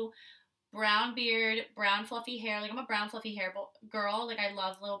 6'2", brown beard, brown fluffy hair. Like, I'm a brown fluffy hair girl. Like, I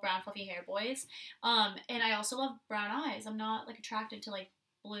love little brown fluffy hair boys. And I also love brown eyes. I'm not, like, attracted to, like,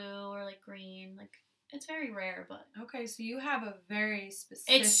 blue or, like, green. Like, it's very rare, but... Okay, so you have a very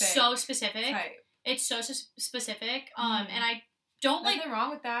specific... It's so specific. Type. It's so specific. And I... Don't Nothing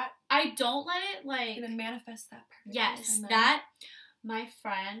wrong with that. I don't let it, like... You're gonna manifest that perfect person, that... My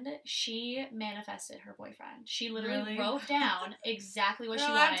friend, she manifested her boyfriend. She literally wrote down exactly what she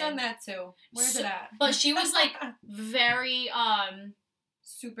wanted. I've done that too. Where's it at? But she was, like, very,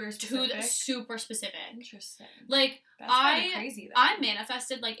 super specific? Super specific. Interesting. Like, that's kind of crazy, though. I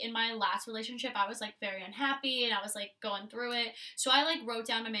manifested, like, in my last relationship, I was, like, very unhappy, and I was, like, going through it. So I, like, wrote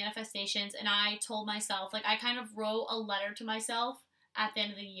down my manifestations, and I told myself, like, I kind of wrote a letter to myself at the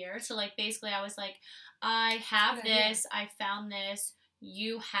end of the year. So, like, basically I was, like, I have this, I found this,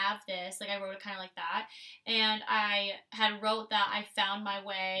 you have this. Like, I wrote it kind of like that. And I had wrote that I found my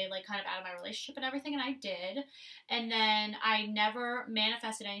way, like, kind of out of my relationship and everything, and I did. And then I never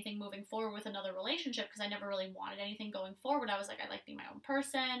manifested anything moving forward with another relationship because I never really wanted anything going forward. I was like, I like being my own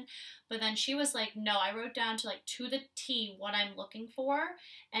person. But then she was like, no, I wrote down to, like, to the T what I'm looking for.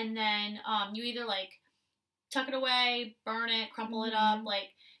 And then you either, like, tuck it away, burn it, crumple it up, like,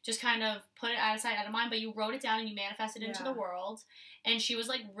 just kind of put it out of sight, out of mind, but you wrote it down and you manifested it into the world. And she was,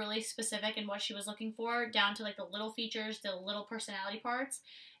 like, really specific in what she was looking for, down to, like, the little features, the little personality parts.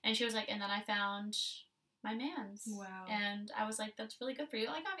 And she was like, and then I found my man's. Wow. And I was like, that's really good for you.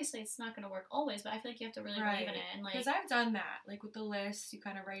 Like, obviously, it's not going to work always, but I feel like you have to really believe in it. And, like, because I've done that. Like, with the list, you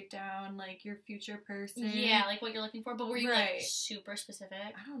kind of write down, like, your future person. Yeah, like, what you're looking for. But were you, like, super specific?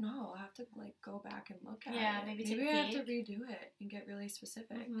 I don't know. I'll have to, like, go back and look at it. Yeah, maybe I have to redo it and get really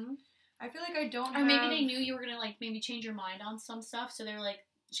specific. Mm-hmm. I feel like I don't Or maybe they knew you were going to, like, maybe change your mind on some stuff, so they were like,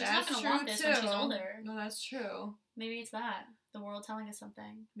 she's not going to want this when she's older. No, that's true. Maybe it's that. The world telling us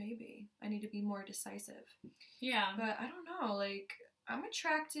something. Maybe. I need to be more decisive. Yeah. But I don't know, like, I'm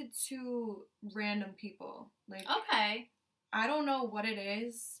attracted to random people. Like, okay. I don't know what it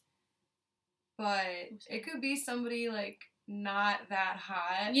is, but it could be somebody, like, not that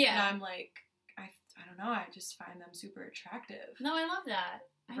hot. Yeah. And I'm like, I don't know, I just find them super attractive. No, I love that.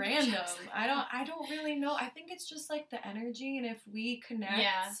 Random. I don't really know. I think it's just, like, the energy, and if we connect,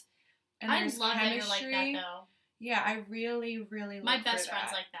 and there's love chemistry, that you're like that, though. Yeah, I really, really look my best for that.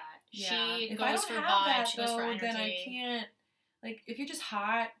 friend's like that. Yeah. She if goes I don't for have vibe, that, she goes for energy. Then I can't, like, if you're just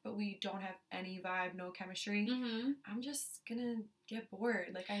hot, but we don't have any vibe, no chemistry, I'm just gonna get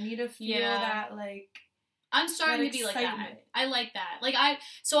bored. Like, I need to feel that, like, I'm starting to be like that. I like that. Like, I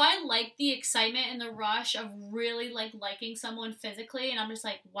like the excitement and the rush of really, like, liking someone physically, and I'm just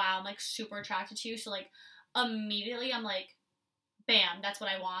like, wow, I'm, like, super attracted to you, so, like, immediately I'm like, bam, that's what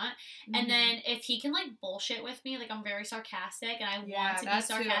I want. And then if he can, like, bullshit with me, like, I'm very sarcastic, and I want to be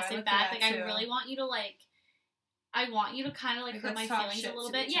sarcastic back. Like, I really want you to, like, I want you to kind of, like, hurt my feelings a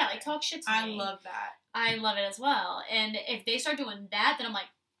little bit. Yeah, like, talk shit to me. I love that. I love it as well. And if they start doing that, then I'm like,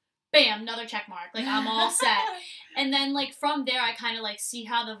 bam, another check mark. Like, I'm all set. And then, like, from there, I kind of, like, see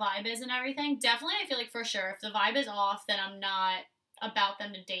how the vibe is and everything. Definitely, I feel like, for sure, if the vibe is off, then I'm not about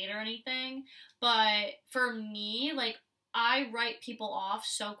them to date or anything. But for me, like, I write people off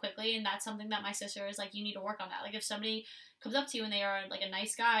so quickly, and that's something that my sister is like, you need to work on that. Like, if somebody comes up to you and they are, like, a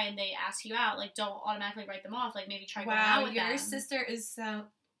nice guy and they ask you out, like, don't automatically write them off. Like, maybe try going out with them. Your sister is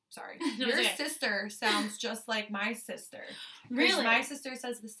sorry. Your sister sounds just like my sister. Really? My sister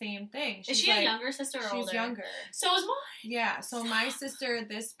says the same thing. Is she, like, a younger sister or older? She's younger. So is mine. Yeah, so my sister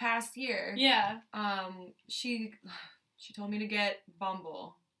this past year, she told me to get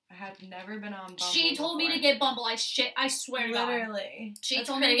Bumble. I had never been on Bumble. She told me to get Bumble. I swear to God. Literally. She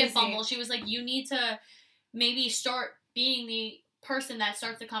told me to get Bumble. She was like, you need to maybe start being the person that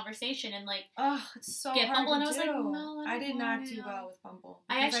starts the conversation and, like, it's so get hard Bumble. to and I was do. like, no, I did not do well with Bumble.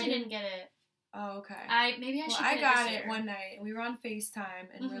 I actually didn't get it. Oh, okay. Maybe I should. I got it one night, and we were on FaceTime,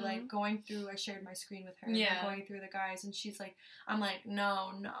 and we're like going through. I shared my screen with her. And we're going through the guys, and she's like, "I'm like,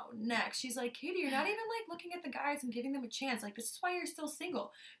 no, next." She's like, "Katie, you're not even like looking at the guys and giving them a chance. Like, this is why you're still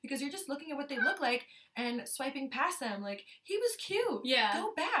single, because you're just looking at what they look like and swiping past them. Like, he was cute. Yeah,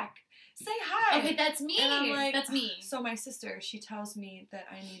 go back." Say hi. Okay, that's me. And I'm like, that's me. So my sister, she tells me that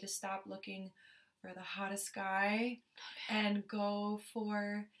I need to stop looking for the hottest guy and go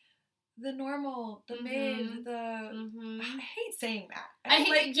for the normal, the mid, the... I hate saying that. I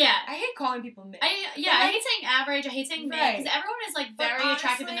hate calling people mid. I hate saying average. I hate saying mid, because everyone is like very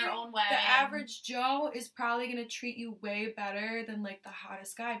attractive in their own way. The average Joe is probably going to treat you way better than like the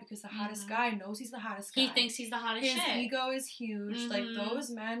hottest guy, because the hottest guy knows he's the hottest guy. He thinks he's the hottest shit. His ego is huge. Like,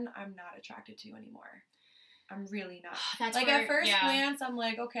 those men I'm not attracted to anymore. I'm really not. That's like, at first glance, I'm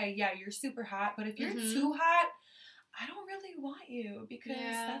like, okay, yeah, you're super hot, but if you're too hot, I don't really want you, because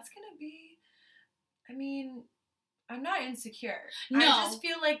that's going to be, I mean, I'm not insecure. No. I just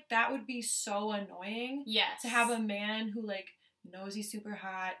feel like that would be so annoying. Yes. To have a man who, like, knows he's super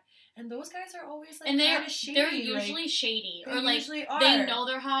hot. And those guys are always, like, kind of shady. They're usually shady. Or, like, they know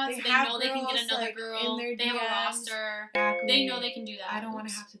they're hot. They know they can get another girl. They have a roster. Exactly. They know they can do that. I don't want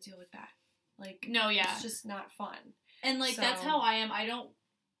to have to deal with that. Like, no, it's just not fun. And, like, that's how I am. I don't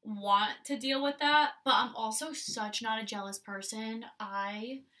want to deal with that, but I'm also such not a jealous person.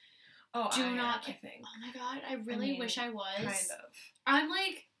 I do not. I think. Oh my god, I really wish I was. Kind of. I'm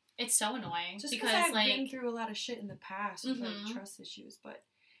like, it's so annoying just because I've been through a lot of shit in the past with like trust issues, but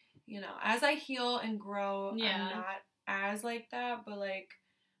you know, as I heal and grow, I'm not as like that, but like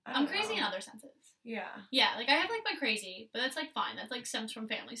I'm crazy in other senses. Yeah. Yeah, like I have like my crazy, but that's like fine. That's like stems from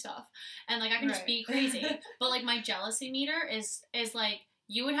family stuff, and like I can just be crazy. But like my jealousy meter is like.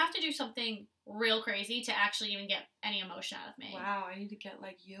 You would have to do something real crazy to actually even get any emotion out of me. Wow, I need to get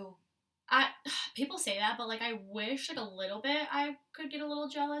like you. People say that, but like I wish like a little bit I could get a little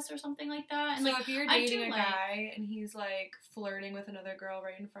jealous or something like that. And so like if you're dating a guy and he's like flirting with another girl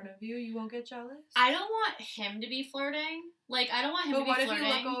right in front of you, you won't get jealous? I don't want him to be flirting. Like I don't want him to be flirting. But what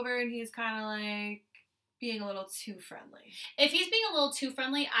if you look over and he's kind of like being a little too friendly? If he's being a little too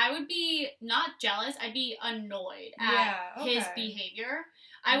friendly, I would be not jealous. I'd be annoyed at his behavior.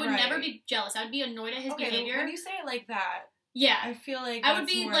 I would never be jealous. I would be annoyed at his behavior. When you say it like that, I feel like I would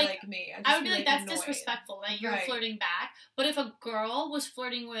be more like me. I would be like that's annoyed. Disrespectful that you're flirting back. But if a girl was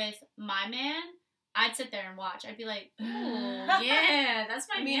flirting with my man, I'd sit there and watch. I'd be like, oh, yeah, that's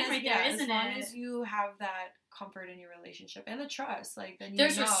my man right there, isn't it? As long as you have that comfort in your relationship and the trust, like then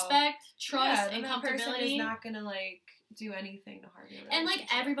there's respect, trust, and comfortability. Person is not gonna like do anything to harm your relationship. And like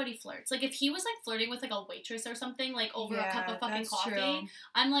everybody flirts. Like if he was like flirting with like a waitress or something, like over a cup of fucking coffee, true.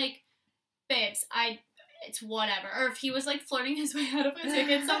 I'm like, babes, it's whatever. Or if he was like flirting his way out of a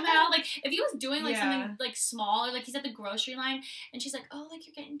ticket somehow, like if he was doing like something like small, or like he's at the grocery line and she's like, oh, like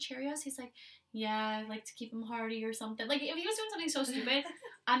you're getting Cheerios. He's like, yeah, I like to keep them hearty or something. Like if he was doing something so stupid,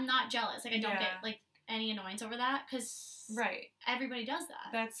 I'm not jealous. Like I don't get like any annoyance over that, because everybody does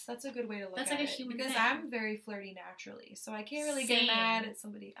that. That's a good way to look at it. That's like a human thing. Because I'm very flirty naturally, so I can't really get mad at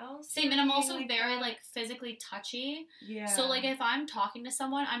somebody else. Same, and I'm also like very like physically touchy. Yeah. So like if I'm talking to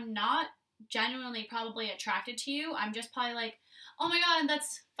someone, I'm not genuinely probably attracted to you. I'm just probably like, oh my god,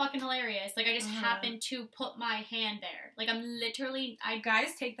 that's fucking hilarious. Like I just happened to put my hand there. Like I'm literally.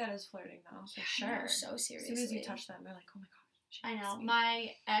 Guys take that as flirting though, for sure. So seriously. As soon as you touch them, they're like, oh my god. I know.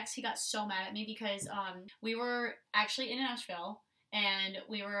 My ex, he got so mad at me because we were actually in Nashville and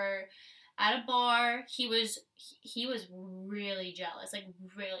we were at a bar. He was really jealous, like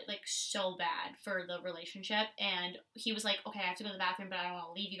really, like so bad for the relationship. And he was like, okay, I have to go to the bathroom, but I don't want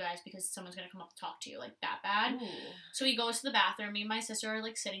to leave you guys because someone's going to come up to talk to you, like that bad. Ooh. So he goes to the bathroom. Me and my sister are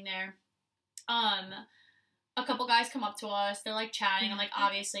like sitting there. A couple guys come up to us. They're like chatting. I'm like,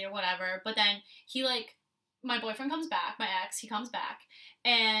 obviously, or whatever. But then he like, my boyfriend comes back, my ex, he comes back,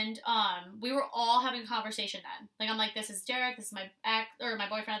 and we were all having a conversation then. Like, I'm like, this is Derek, this is my ex, or my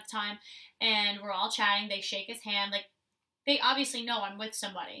boyfriend at the time, and we're all chatting, they shake his hand, like, they obviously know I'm with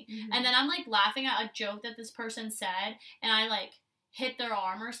somebody. Mm-hmm. And then I'm, like, laughing at a joke that this person said, and I, like, hit their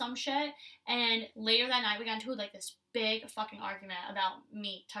arm or some shit, and later that night we got into, like, this big fucking argument about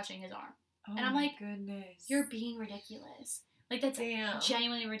me touching his arm. Oh, and I'm like, goodness. You're being ridiculous. Like, that's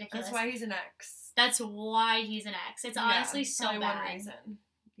genuinely ridiculous. That's why he's an ex. That's why he's an ex. It's honestly so bad. One reason.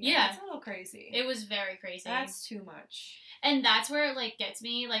 Yeah. It's a little crazy. It was very crazy. That's too much. And that's where it, like, gets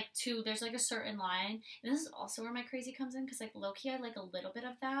me, like, there's, like, a certain line. And this is also where my crazy comes in, because, like, low-key, I like a little bit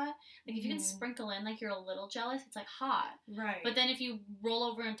of that. Like, if you can sprinkle in, like, you're a little jealous, it's, like, hot. Right. But then if you roll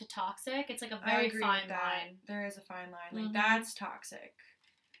over into toxic, it's, like, a very fine line. There is a fine line. Like, that's toxic.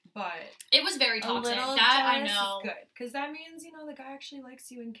 but it was very toxic. That I know. Is good, because that means, you know, the guy actually likes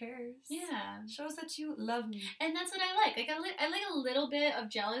you and cares. Yeah. Shows that you love me. And that's what I like. Like, I like a little bit of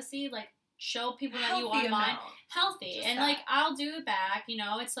jealousy, like, show people that you are mine. Healthy. Just and, like, I'll do it back, you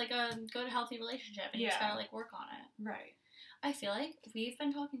know? It's like a good, healthy relationship, and you just gotta, like, work on it. Right. I feel like we've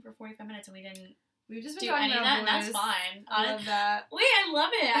been talking for 45 minutes, and we've just been do any of that, and that's fine. I love that. Wait, I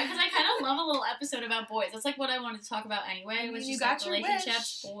love it, because I kind of love a little episode about boys. That's, like, what I wanted to talk about anyway. I mean, was you just, got like,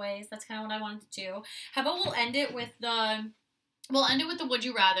 relationships, boys. That's kind of what I wanted to do. How about we'll end it with the Would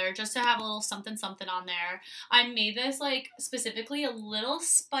You Rather, just to have a little something on there. I made this, like, specifically a little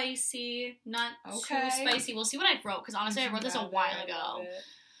spicy, not too spicy. We'll see what I wrote, because honestly, I wrote this a while ago.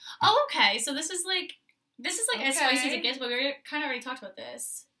 Oh, okay. So this is like as spicy as it gets, but we kind of already talked about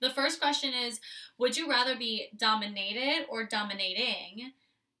this. The first question is, would you rather be dominated or dominating?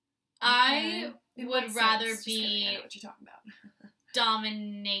 I would rather be I know what you're talking about.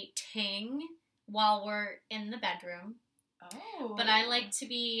 dominating while we're in the bedroom. Oh. But I like to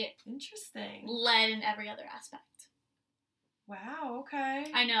be interesting. led in every other aspect. Wow, okay.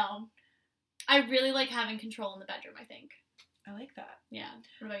 I know. I really like having control in the bedroom, I think. I like that. Yeah.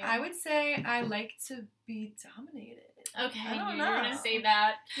 What about you? I would say I like to be dominated. Okay, I don't know. You were going to say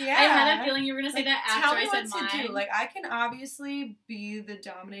that. Yeah. I had a feeling you were going to say that after I said mine. Tell me what to do. Like, I can obviously be the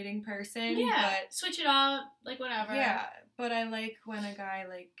dominating person. Yeah. But switch it up. Like, whatever. Yeah. But I like when a guy,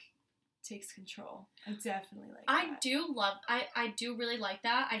 like, takes control. I definitely like that. I do really like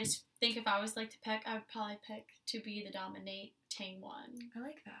that. I just think if I was, like, to pick, I would probably pick to be the dominating one. I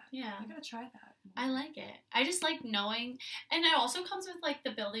like that. Yeah. I gotta try that. I like it. I just like knowing, and it also comes with, like,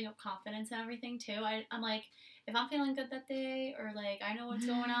 the building of confidence and everything, too. I'm like, if I'm feeling good that day, or, like, I know what's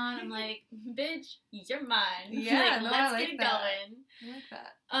going on, I'm like, bitch, you're mine. Yeah, like, let's get it going. I like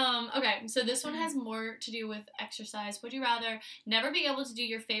that. Okay, so this one has more to do with exercise. Would you rather never be able to do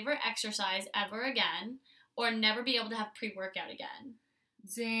your favorite exercise ever again, or never be able to have pre-workout again?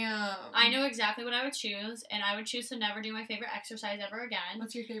 Damn. I know exactly what I would choose, and I would choose to never do my favorite exercise ever again.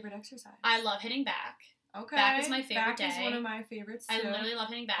 What's your favorite exercise? I love hitting back. Okay. Back is my favorite day. Back is one of my favorites, too. I literally love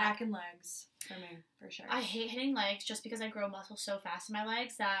hitting back. Back and legs, for me, for sure. I hate hitting legs just because I grow muscle so fast in my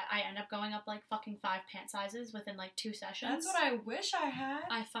legs that I end up going up, like, fucking 5 pant sizes within, like, 2 sessions. That's what I wish I had.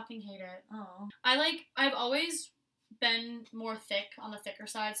 I fucking hate it. Oh. I've always been more thick, on the thicker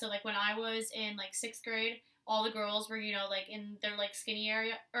side, so, like, when I was in, like, 6th grade, all the girls were, you know, like, in their, like, skinny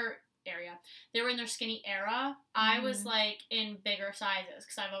area. They were in their skinny era. I was, like, in bigger sizes,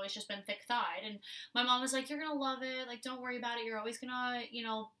 because I've always just been thick-thighed, and my mom was like, you're gonna love it, like, don't worry about it, you're always gonna, you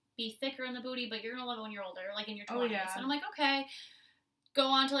know, be thicker in the booty, but you're gonna love it when you're older, like, in your 20s. Oh, yeah. And I'm like, okay. Go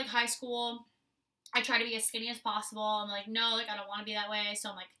on to, like, high school. I try to be as skinny as possible. I'm like, no, like, I don't want to be that way, so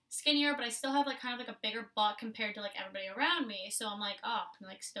I'm, like, skinnier, but I still have, like, kind of, like, a bigger butt compared to, like, everybody around me, so I'm like, oh, I'm,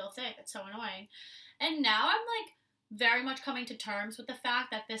 like, still thick. It's so annoying. And now I'm, like, very much coming to terms with the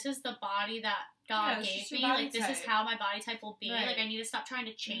fact that this is the body that God gave me. Like, this is how my body type will be. Right. Like, I need to stop trying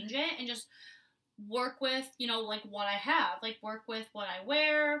to change it and just work with, you know, like, what I have. Like, work with what I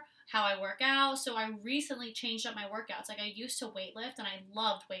wear, how I work out. So I recently changed up my workouts. Like, I used to weightlift, and I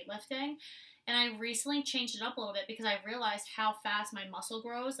loved weightlifting. And I recently changed it up a little bit because I realized how fast my muscle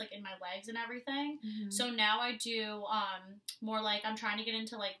grows, like, in my legs and everything. Mm-hmm. So now I do more, like, I'm trying to get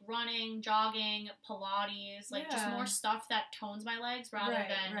into, like, running, jogging, Pilates, like, just more stuff that tones my legs rather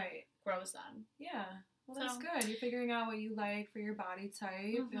than grows them. Yeah. Well, that's good. You're figuring out what you like for your body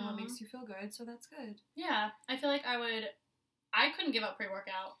type and what makes you feel good, so that's good. Yeah. I feel like I couldn't give up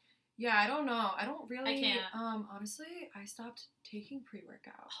pre-workout. Yeah, I don't know. I don't really. I can't. Honestly, I stopped taking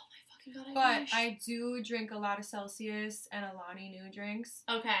pre-workout. Oh my fucking God, But I do drink a lot of Celsius and Alani Nu drinks.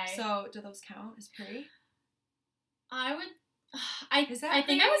 Okay. So, do those count as pre? I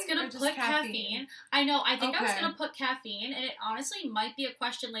think I was going to put caffeine. I know. I think I was going to put caffeine, and it honestly might be a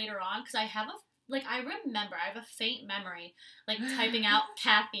question later on, because I have I have a faint memory, like, typing out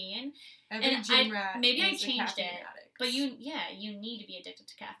caffeine. Every gym rat maybe I changed it. Addict. But you need to be addicted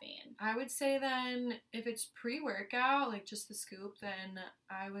to caffeine. I would say then, if it's pre-workout, like just the scoop, then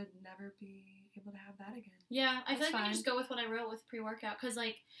I would never be able to have that again. Yeah, I feel like we can just go with what I wrote with pre-workout. Because,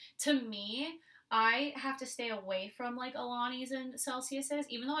 like, to me, I have to stay away from, like, Alani's and Celsius's,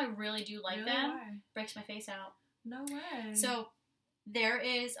 even though I really do like them. Why? Breaks my face out. No way. So, there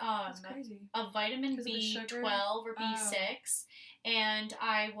is a vitamin B12 or B6, and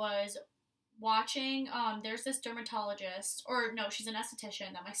I was watching, there's this dermatologist, or no, she's an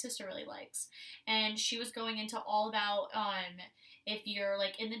esthetician that my sister really likes, and she was going into all about, if you're,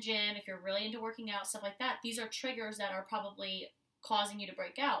 like, in the gym, if you're really into working out, stuff like that, these are triggers that are probably causing you to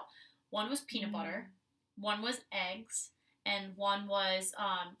break out. One was peanut butter, one was eggs, and one was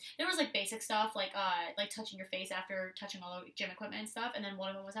there was like basic stuff like touching your face after touching all the gym equipment and stuff, and then one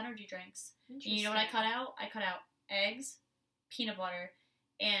of them was energy drinks. And you know what I cut out? I cut out eggs, peanut butter,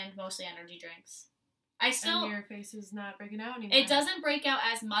 and mostly energy drinks. And your face is not breaking out anymore. It doesn't break out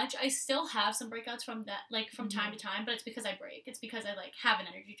as much. I still have some breakouts from that, like from time to time, but it's because I break. It's because I like have an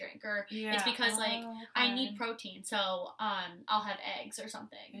energy drink, or it's because I need protein, so I'll have eggs or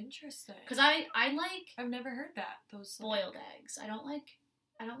something. Interesting. Because I like. I've never heard that. Those boiled eggs. I don't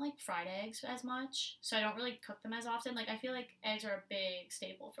like fried eggs as much, so I don't really cook them as often. Like I feel like eggs are a big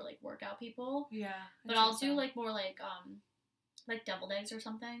staple for like workout people. Yeah. But I'll do like more like deviled eggs or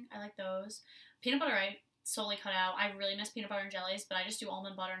something. I like those. Peanut butter I solely cut out. I really miss peanut butter and jellies, but I just do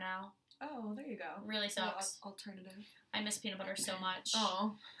almond butter now. Oh, there you go. Really sucks. Alternative. I miss peanut butter so much.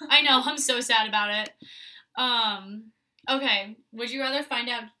 Oh. I know, I'm so sad about it. Okay. Would you rather find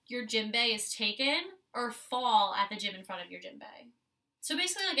out your gym bay is taken or fall at the gym in front of your gym bay? So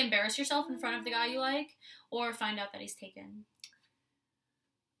basically, like, embarrass yourself in front of the guy you like, or find out that he's taken.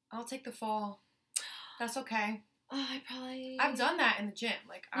 I'll take the fall. That's okay. I've done that in the gym.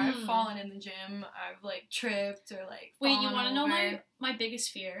 Like, I've fallen in the gym. I've, like, tripped or, like, Wait, you want to know my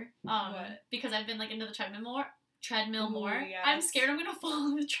biggest fear? What? Because I've been, like, into the treadmill more. Yes. I'm scared I'm going to fall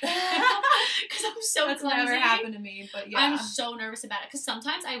on the treadmill because I'm so That's clumsy. never happened to me, but yeah. I'm so nervous about it because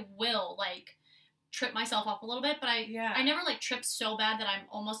sometimes I will, like, trip myself up a little bit, but I never, like, trip so bad that I'm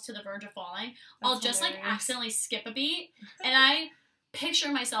almost to the verge of falling. I'll just, like, accidentally skip a beat, and I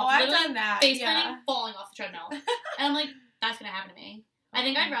picture myself literally face planting, falling off the treadmill. And I'm like, that's gonna happen to me. I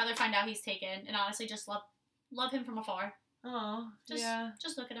think I'd rather find out he's taken and honestly just love him from afar. Oh,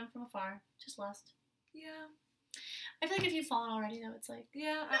 Just look at him from afar. Just lust. Yeah. I feel like if you've fallen already, though, it's like...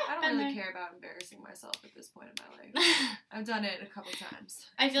 Yeah, I don't really care about embarrassing myself at this point in my life. I've done it a couple times.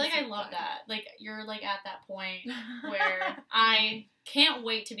 I feel like I love that. Like, you're, like, at that point where I can't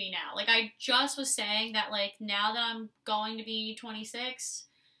wait to be now. Like, I just was saying that, like, now that I'm going to be 26,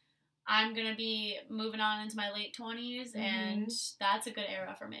 I'm going to be moving on into my late 20s, and that's a good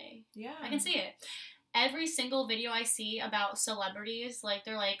era for me. Yeah. I can see it. Every single video I see about celebrities, like,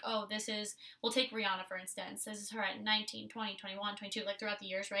 they're like, oh, we'll take Rihanna, for instance. This is her at 19, 20, 21, 22, like, throughout the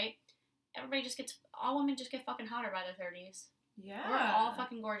years, right? All women just get fucking hotter by their 30s. Yeah. We're all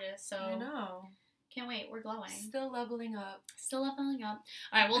fucking gorgeous, so. I know. Can't wait, we're glowing. Still leveling up.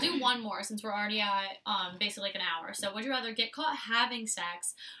 Alright, we'll do one more since we're already at, basically like an hour. So, would you rather get caught having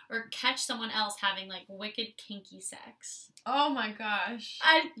sex or catch someone else having, like, wicked kinky sex? Oh my gosh.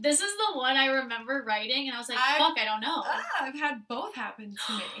 This is the one I remember writing, and I was like, fuck, I don't know. I've had both happen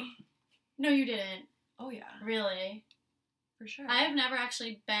to me. No, you didn't. Oh, yeah. Really? For sure. I have never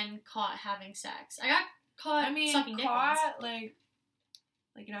actually been caught having sex. I got caught sucking dick once.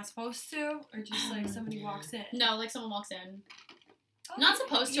 Like you're not supposed to? Or just, like, somebody walks in? No, like, someone walks in. Oh, not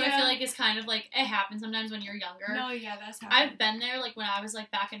supposed to. Yeah. I feel like it's kind of, like, it happens sometimes when you're younger. No, yeah, that's happened. I've been there, like, when I was,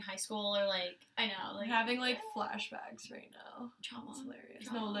 like, back in high school or, like, I know. Like, I'm having, like, flashbacks right now. Trauma. It's hilarious.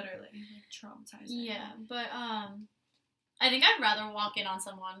 Trauma. No, literally. Like, traumatizing. Yeah, but, I think I'd rather walk in on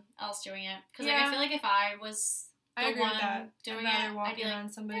someone else doing it. Because, like, I feel like if I was the one doing it, I'd be like, on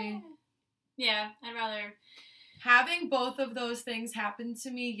somebody. Yeah, I'd rather... Having both of those things happen to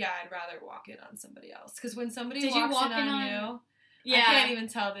me, yeah, I'd rather walk in on somebody else. Because when somebody walks in on you... Yeah. I can't even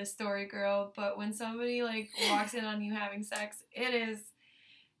tell this story, girl, but when somebody, like, walks in on you having sex,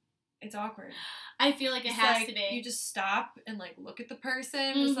 it's awkward. I feel like it has to be. You just stop and, like, look at the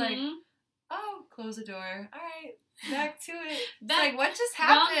person. It's like, oh, close the door. All right, back to it. It's like, what just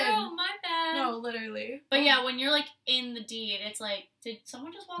happened? Wrong room, my bad. No, literally. But yeah, when you're, like, in the deed, it's like, did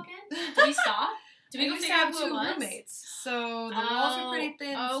someone just walk in? Did we stop? Did we go figure out who it was? Roommates, so the walls are pretty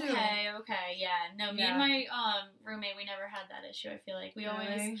thin too. Okay, yeah. No, me and my roommate, we never had that issue. I feel like we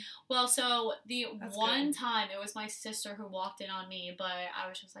always. Well, so that's one time it was my sister who walked in on me, but I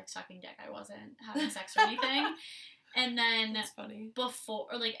was just like sucking dick. I wasn't having sex or anything. And then that's funny. Before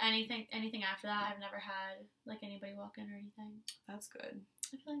or like anything after that, I've never had like anybody walk in or anything. That's good.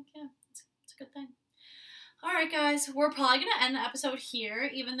 I feel like it's a good thing. All right, guys, we're probably gonna end the episode here,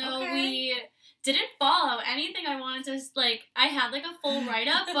 even though we didn't follow anything I wanted to, like, I had, like, a full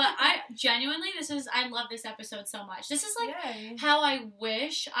write-up, but I love this episode so much. This is, like, how I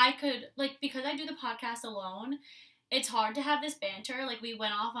wish I could, like, because I do the podcast alone, it's hard to have this banter. Like, we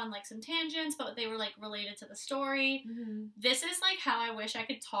went off on, like, some tangents, but they were, like, related to the story. Mm-hmm. This is, like, how I wish I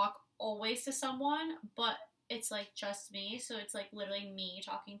could talk always to someone, but it's like just me, so it's like literally me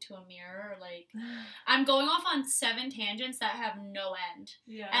talking to a mirror. Like I'm going off on 7 tangents that have no end.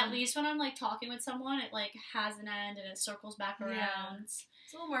 Yeah. At least when I'm like talking with someone, it like has an end and it circles back around. Yeah.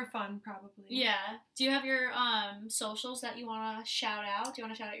 It's a little more fun, probably. Yeah. Do you have your socials that you want to shout out? Do you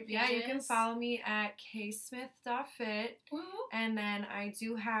want to shout out your pages? Yeah, you can follow me at ksmith.fit. Woo-hoo. And then I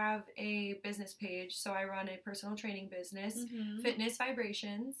do have a business page, so I run a personal training business, Fitness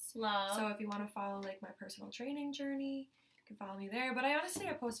Vibrations. Love. So if you want to follow like my personal training journey, you can follow me there. But I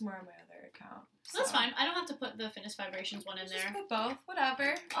post more on my other account. So. That's fine. I don't have to put the Fitness Vibrations one in there. Just put both.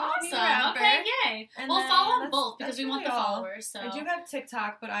 Whatever. Awesome. Okay, yay. And we'll follow on both because we want the followers. So I do have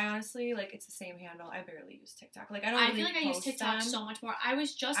TikTok, but I honestly, like, it's the same handle. I barely use TikTok. Like, I feel like I use TikTok so much more. I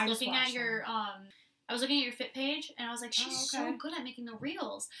was just looking at your I was looking at your Fit page, and I was like, she's so good at making the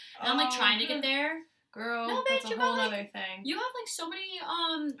reels. And I'm like trying to get there. Girl, no, bitch, that's a whole other thing. You have like so many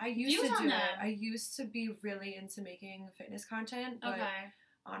I used to do it. I used to be really into making fitness content, but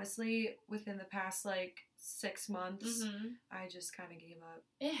honestly, within the past like 6 months, I just kind of gave up.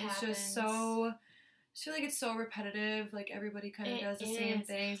 It's just so. I feel like it's so repetitive. Like everybody kind of does the same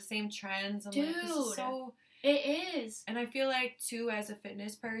things, the same trends. I'm like, this is so. It is. And I feel like, too, as a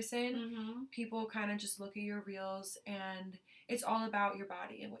fitness person, people kind of just look at your reels and it's all about your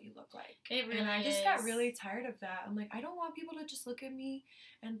body and what you look like. It really is. And I just got really tired of that. I'm like, I don't want people to just look at me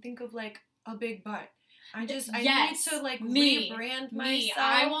and think of, like, a big butt. I need to, like, rebrand myself.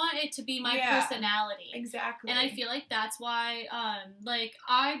 I want it to be my personality. Exactly. And I feel like that's why, like,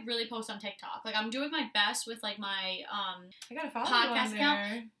 I really post on TikTok. Like, I'm doing my best with, like, my I gotta follow podcast you on there.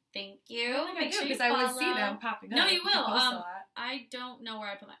 account. Thank you. I think I do, because I would see them popping up. No, you will. I don't know where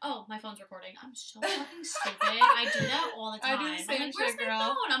I put my phone's recording. I'm so fucking stupid. I do that all the time. I do the same I'm like, where's my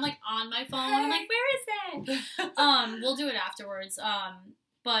phone? I'm like on my phone. I'm like, where is it? We'll do it afterwards.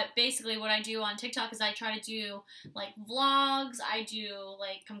 But basically what I do on TikTok is I try to do, like, vlogs. I do,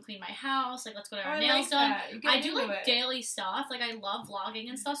 like, come clean my house. Like, let's go get our nails done. I do, like, daily stuff. Like, I love vlogging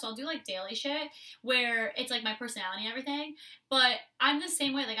and stuff, so I'll do, like, daily shit where it's, like, my personality and everything. But I'm the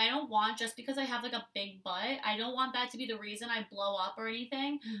same way. Like, I don't want, just because I have, like, a big butt, I don't want that to be the reason I blow up or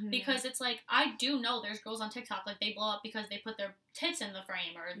anything. Because it's, like, I do know there's girls on TikTok, like, they blow up because they put their tits in the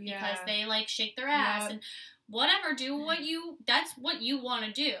frame or because they, like, shake their ass and whatever, that's what you want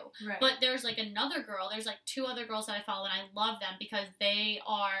to do. Right. But there's, like, another girl, there's, like, 2 other girls that I follow, and I love them because they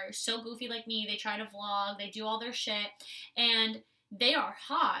are so goofy like me. They try to vlog, they do all their shit, and they are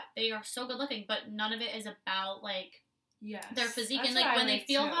hot. They are so good looking, but none of it is about, like, their physique. That's and, like, when they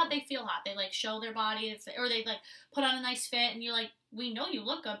feel hot, they feel hot. They, like, show their body, or they, like, put on a nice fit, and you're like, we know you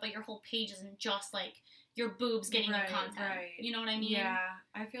look good, but your whole page isn't just, like, your boobs getting your content. Right. You know what I mean? Yeah.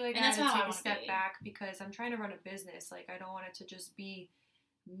 I feel like I have to take a step back because I'm trying to run a business. Like, I don't want it to just be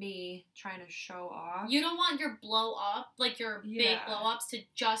me trying to show off. You don't want your blow up, like your big blow ups, to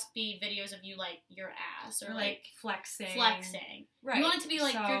just be videos of you, like, your ass or like flexing. Right. You want it to be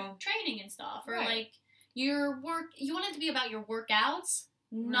like your training and stuff, or like your work. You want it to be about your workouts,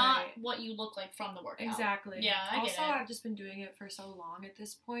 not what you look like from the workout. Exactly. Yeah. I get it. I've just been doing it for so long at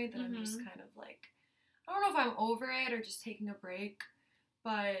this point that I'm just kind of like, I don't know if I'm over it or just taking a break,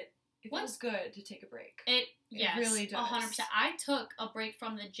 but it feels good to take a break. It really does. 100%. I took a break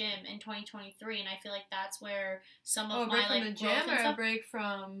from the gym in 2023, and I feel like that's where some of my, like, a break from the gym or a break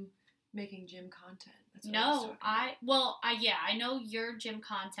from making gym content? That's what I know your gym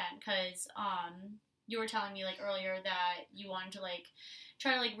content because you were telling me, like, earlier that you wanted to, like,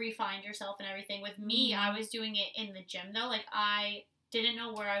 try to, like, refine yourself and everything. With me, I was doing it in the gym, though. Like, I didn't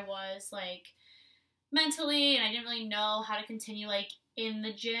know where I was, like, mentally, and I didn't really know how to continue, like, in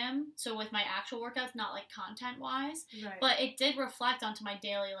the gym. So with my actual workouts, not, like, content-wise. Right. But it did reflect onto my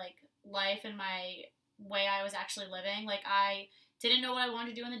daily, like, life and my way I was actually living. Like, I didn't know what I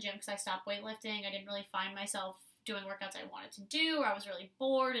wanted to do in the gym because I stopped weightlifting. I didn't really find myself doing workouts I wanted to do, or I was really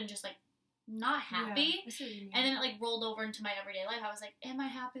bored and just, like, not happy. And then it, like, rolled over into my everyday life. I was like, am I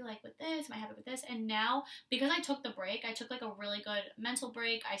happy, like, with this? Am I happy with this? And now, because I took the break, I took, like, a really good mental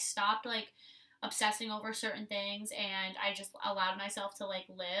break. I stopped, like, obsessing over certain things, and I just allowed myself to, like,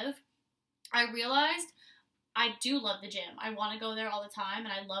 live. I realized I do love the gym. I want to go there all the time,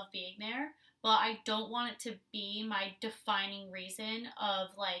 and I love being there, but I don't want it to be my defining reason of,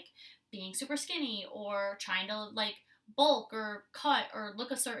 like, being super skinny or trying to, like, bulk or cut or look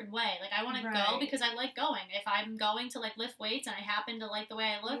a certain way. Like, I want to go because I like going. If I'm going to, like, lift weights and I happen to like the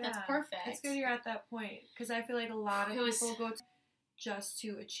way I look, that's perfect. It's good you're at that point, because I feel like a lot of people go just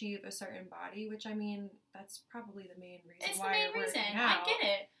to achieve a certain body, which, I mean, that's probably the main reason why you're working out. I get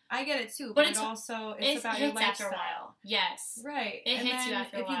it. I get it too, but it's also it's about your lifestyle. After a while. Yes. Right. It hits you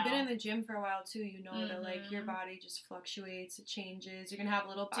after a while. If you've been in the gym for a while too, you know that like your body just fluctuates, it changes. You're gonna have a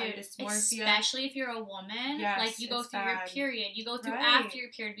little body dysmorphia. Especially if you're a woman. Yes, like you go through your period. You go through after your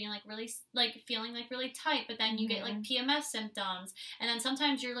period being like really like feeling like really tight, but then you get like PMS symptoms, and then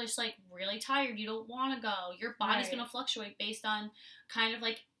sometimes you're just like really tired. You don't want to go. Your body's gonna fluctuate based on kind of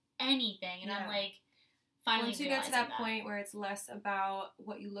like anything, and I'm like. Finally once you get to that point where it's less about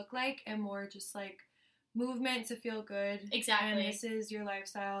what you look like and more just like movement to feel good. Exactly. And this is your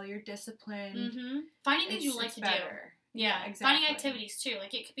lifestyle, your discipline. Mm-hmm. Finding things you like to do. Yeah, exactly. Finding activities too.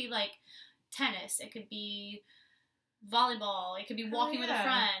 Like it could be like tennis. It could be volleyball. It could be walking with a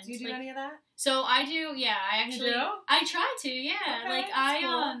friend. Do you do any of that? So I do. Yeah, I actually. You do? I try to. Yeah, like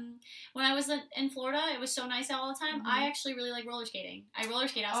cool. When I was in Florida, it was so nice out all the time. I actually really like roller skating. I roller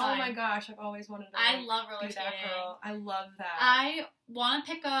skate outside. Oh my gosh, I've always wanted to. I love roller skating. That girl. I love that. I want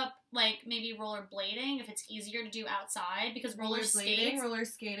to pick up like maybe roller blading if it's easier to do outside because roller skating.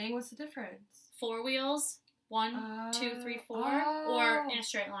 What's the difference? 4 wheels, 1, 2, 3, 4, or in a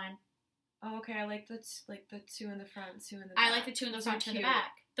straight line. Oh, okay. I like the 2 in the front, 2 in the back. I like the 2 in the front, 2 in the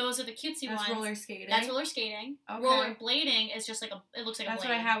back. Those are the cutesy ones. That's roller skating. That's roller skating. Okay. Roller blading is just like it looks like a blade. That's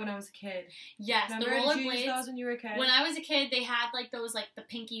what I had when I was a kid. Yes, remember, the roller did you blades. Use those when you were a kid? When I was a kid, they had like those like the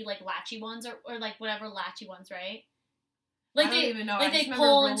pinky like latchy ones or like whatever latchy ones, right? Like I don't even know. Like they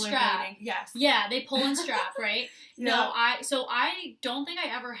pull and strap. Blading. Yes. Yeah, they pull and strap, right? Yeah. No, I don't think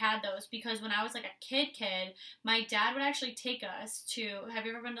I ever had those because when I was like a kid, my dad would actually take us to. Have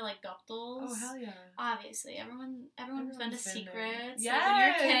you ever been to like Guptals? Oh hell yeah! Obviously, everyone's been to Secrets. Yeah,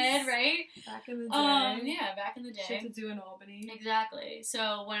 like, when you're a kid, right? Back in the day. Yeah, back in the day. Shit to do in Albany. Exactly.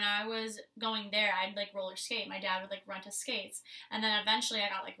 So when I was going there, I'd like roller skate. My dad would like rent us skates, and then eventually I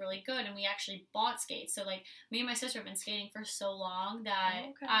got like really good, and we actually bought skates. So like me and my sister have been skating for so long that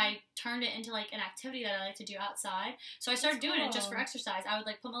I turned it into like an activity that I like to do outside. So I started doing it just for exercise. I would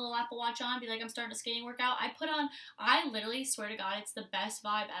like put my little Apple Watch on, be like, I'm starting a skating workout. I literally swear to God, it's the best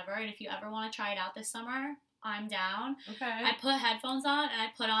vibe ever. And if you ever want to try it out this summer, I'm down. Okay. I put headphones on and I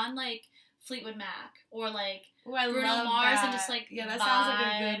put on like Fleetwood Mac or like Bruno Mars and just like that sounds like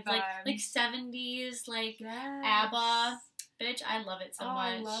a good vibe. Like 70s like ABBA. Bitch, I love it so much.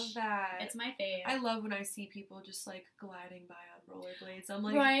 I love that. It's my fave. I love when I see people just like gliding by on rollerblades. I'm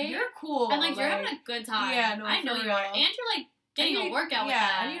like, you're cool. I'm like, you're having a good time. Yeah, no, I know you are. And you're like getting a workout with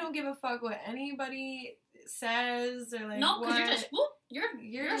that. And you don't give a fuck what anybody says or like. No, because you're just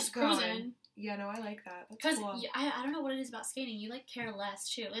you're just cruising. Going. Yeah, no, I like that. That's cool. I don't know what it is about skating. You like care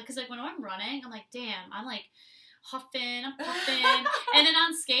less too. Because like when I'm running, I'm like, damn, I'm like huffing, I'm puffing, and then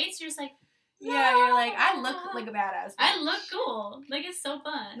on skates, you're just like. No. Yeah, you're like, I look like a badass. Bitch. I look cool. Like, it's so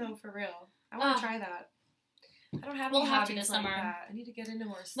fun. No, for real. I want to try that. I don't have any hobbies this summer. Like that. I need to get into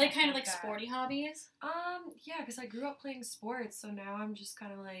more stuff. Like, kind of like sporty hobbies? Yeah, because I grew up playing sports, so now I'm just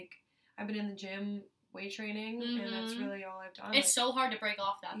kind of like, I've been in the gym weight training, and that's really all I've done. It's so hard to break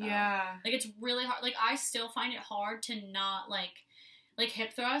off that, though. Yeah. Like, it's really hard. Like, I still find it hard to not, like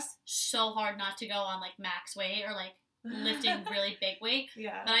hip thrust, so hard not to go on, like, max weight or, like, lifting really big weight.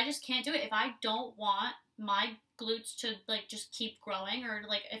 Yeah. But I just can't do it. If I don't want my glutes to, like, just keep growing or,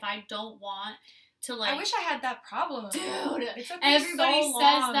 like, if I don't want to, like... I wish I had that problem. Dude! It took me everybody so long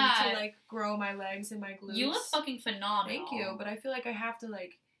says that. to, like, grow my legs and my glutes. You look fucking phenomenal. Thank you. But I feel like I have to,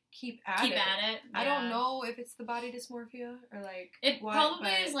 like, keep at it. Yeah. I don't know if it's the body dysmorphia or, like, it probably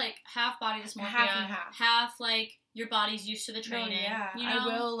is, like, half body dysmorphia. Half and half. Half, like... Your body's used to the training. No, yeah. You know? I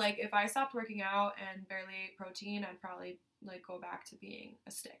will, like, if I stopped working out and barely ate protein, I'd probably, like, go back to being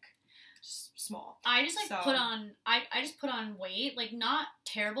a stick. Just small. I just, like, put on, I just put on weight, like, not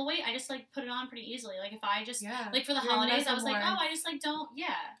terrible weight, I just, like, put it on pretty easily. Like, if I just, like, for the holidays, I was like, oh, I just, like, don't,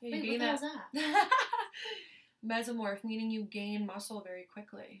 Wait, what the hell is that? Mesomorph, meaning you gain muscle very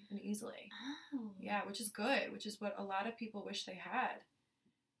quickly and easily. Oh. Yeah, which is good, which is what a lot of people wish they had.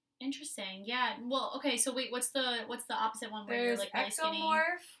 Interesting. Yeah. Well, okay. So wait, what's the opposite one where you're like really skinny? There's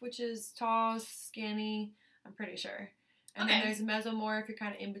ectomorph, which is tall, skinny. I'm pretty sure. And then there's mesomorph. You're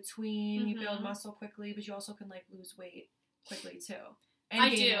kind of in between. You build muscle quickly, but you also can like lose weight quickly too.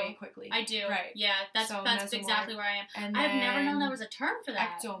 And gain weight quickly. I do. Right. Yeah. That's exactly where I am. And I've never known there was a term for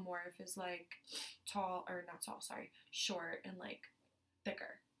that. Ectomorph is like short and like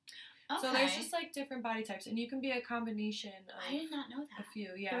thicker. Okay. So there's just like different body types, and you can be a combination of I did not know that. A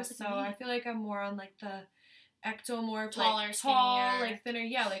few, yeah. So I feel like I'm more on like the ectomorph, taller, like tall, like thinner.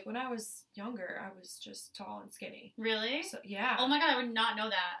 Yeah, like when I was younger, I was just tall and skinny. Really? So yeah. Oh my god, I would not know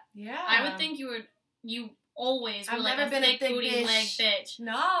that. Yeah. I would think you always were like a thick booty leg bitch.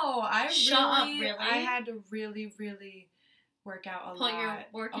 No, Shut up, really? I had to really, really work out a lot.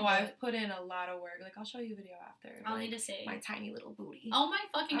 I've put in a lot of work. Like, I'll show you a video after. I'll need to see. My tiny little booty. Oh my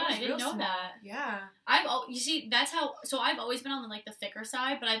fucking god, I didn't know that. Yeah. You see, that's how, so I've always been on, like, the thicker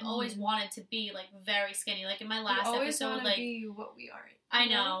side, but I've always wanted to be, like, very skinny. Like, in my last episode, like. Be what we aren't. I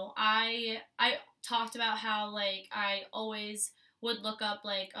know. I talked about how, like, I always would look up,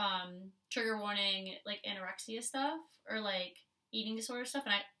 like, trigger warning, like, anorexia stuff, or, like, eating disorder stuff,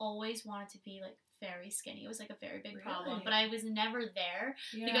 and I always wanted to be, like, very skinny. It was, like, a very big problem, but I was never there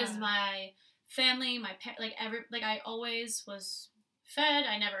because my family, my I always was fed.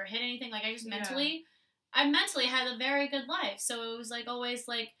 I never hit anything. Like, I just mentally had a very good life. So it was, like, always,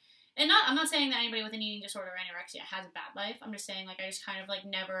 like, and I'm not saying that anybody with an eating disorder or anorexia has a bad life. I'm just saying, like, I just kind of, like,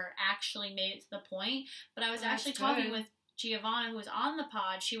 never actually made it to the point. But I was actually talking with Giovanna, who was on the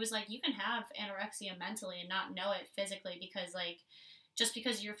pod. She was like, you can have anorexia mentally and not know it physically because, like, just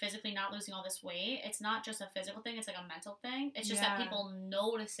because you're physically not losing all this weight, it's not just a physical thing, it's like a mental thing. It's just that people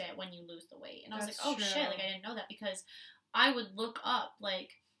notice it when you lose the weight. And I was like, oh shit, like, I didn't know that, because I would look up,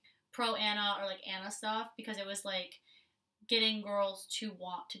 like, pro-Ana or, like, Ana stuff, because it was, like, getting girls to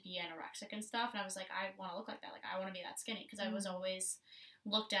want to be anorexic and stuff, and I was like, I want to look like that, like, I want to be that skinny, because I was always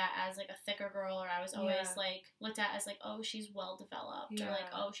looked at as, like, a thicker girl, or I was always, like, looked at as, like, oh, she's well developed, or,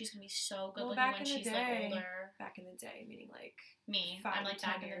 like, oh, she's gonna be so good looking when she's, like, older. Back in the day, meaning, like, me, I'm, like,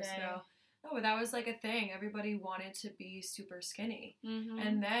 back in the day. Ago. No, but that was, like, a thing. Everybody wanted to be super skinny.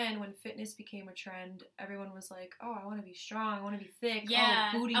 And then when fitness became a trend, everyone was like, oh, I want to be strong, I want to be thick, oh,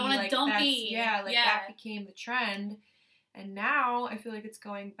 booty, I want to dumpy. That became the trend. And now I feel like it's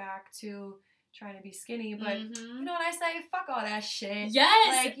going back to trying to be skinny, but you know what I say? Fuck all that shit.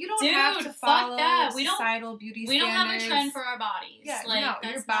 Yes, like, you don't have to follow societal beauty standards. We don't have a trend for our bodies. Yeah, like, no,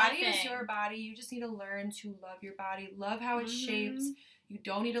 your body is your body. You just need to learn to love your body, love how it's shaped. You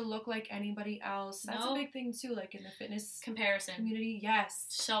don't need to look like anybody else. That's a big thing too, like in the fitness comparison community. Yes,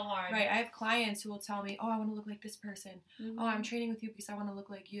 so hard. Right, I have clients who will tell me, "Oh, I want to look like this person. Oh, I'm training with you because I want to look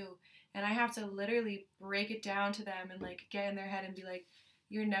like you." And I have to literally break it down to them and, like, get in their head and be like,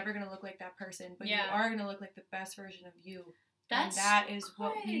 you're never going to look like that person, but you are going to look like the best version of you. And that is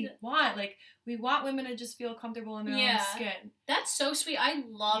what we want. Like, we want women to just feel comfortable in their own skin. That's so sweet. I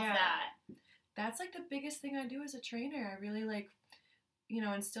love that. That's, like, the biggest thing I do as a trainer. I really, like, you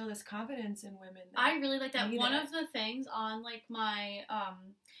know, instill this confidence in women. I really like that. One of the things on, like, my,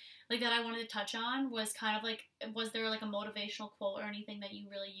 like, that I wanted to touch on was kind of, like, was there, like, a motivational quote or anything that you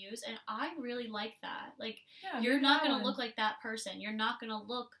really use? And I really like that. Like, you're not going to look like that person. You're not going to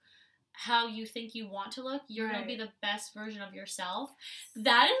look how you think you want to look. You're going to be the best version of yourself.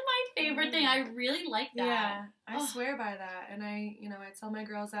 That is my favorite thing. I really like that. Yeah, I swear by that. And I tell my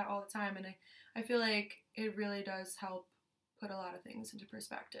girls that all the time. And I feel like it really does help put a lot of things into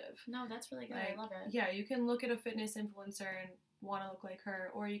perspective. No, that's really good. Like, I love it. Yeah, you can look at a fitness influencer and want to look like her,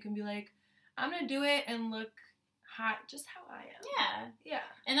 or you can be like, I'm gonna do it and look hot just how I am. Yeah.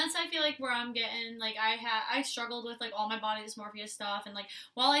 And that's, I feel like, where I'm getting, like, I struggled with, like, all my body dysmorphia stuff, and, like,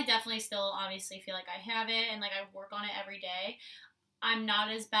 while I definitely still obviously feel like I have it, and, like, I work on it every day, I'm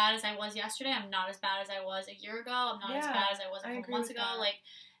not as bad as I was yesterday. I'm not as bad as I was a year ago. I'm not as bad as I was a couple months ago. Like,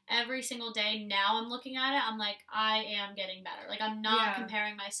 every single day now I'm looking at it, I'm like, I am getting better. Like, I'm not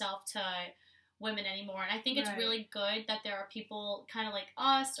comparing myself to women anymore. And I think it's really good that there are people kind of like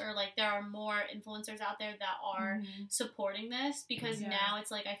us, or, like, there are more influencers out there that are supporting this, because now it's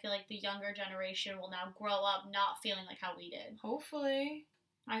like, I feel like the younger generation will now grow up not feeling like how we did. Hopefully.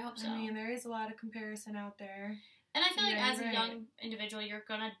 I hope so. I mean, there is a lot of comparison out there. And I feel like as a young individual, you're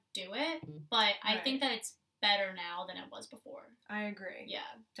gonna do it, but I think that it's better now than it was before. I agree. Yeah.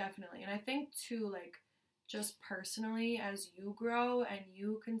 Definitely. And I think, too, like, just personally, as you grow and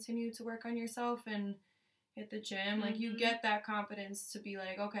you continue to work on yourself and hit the gym, like, you get that confidence to be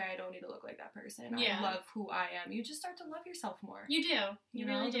like, okay, I don't need to look like that person. I love who I am. You just start to love yourself more. You do. You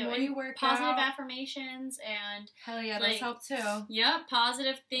really do. The more you work positive affirmations and... Hell yeah, those help too. Yep,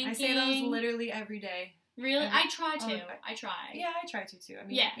 positive thinking. I say those literally every day. Really? I try to. I try. Yeah, I try to too. I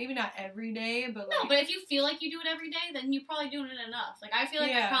mean, maybe not every day, but, like... No, but if you feel like you do it every day, then you're probably doing it enough. Like, I feel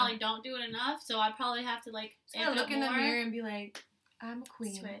like I probably don't do it enough, so I probably have to, like, look in the mirror and be like, I'm a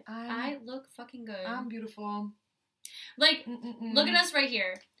queen. I look fucking good. I'm beautiful. Like, look at us right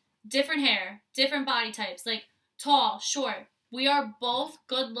here. Different hair, different body types. Like, tall, short. We are both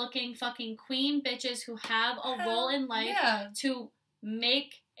good-looking fucking queen bitches who have a role in life to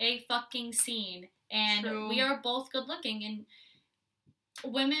make a fucking scene. And we are both good looking, and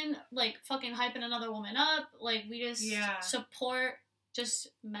women, like, fucking hyping another woman up, like, we just support just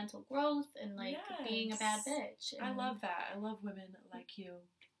mental growth and, like, being a bad bitch. And I love that. I love women like you.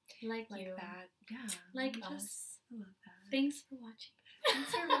 Like you. That. Yeah. Like us. I love that. Thanks for watching.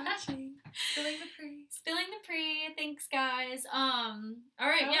 Thanks for watching. Spilling the pre. Thanks, guys. All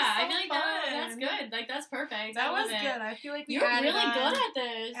right, yeah. So I feel like that's good. Like, that's perfect. That was good. I feel like you're really good at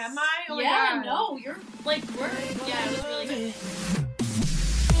this. Am I? Oh yeah. No, you're like yeah. It was really good.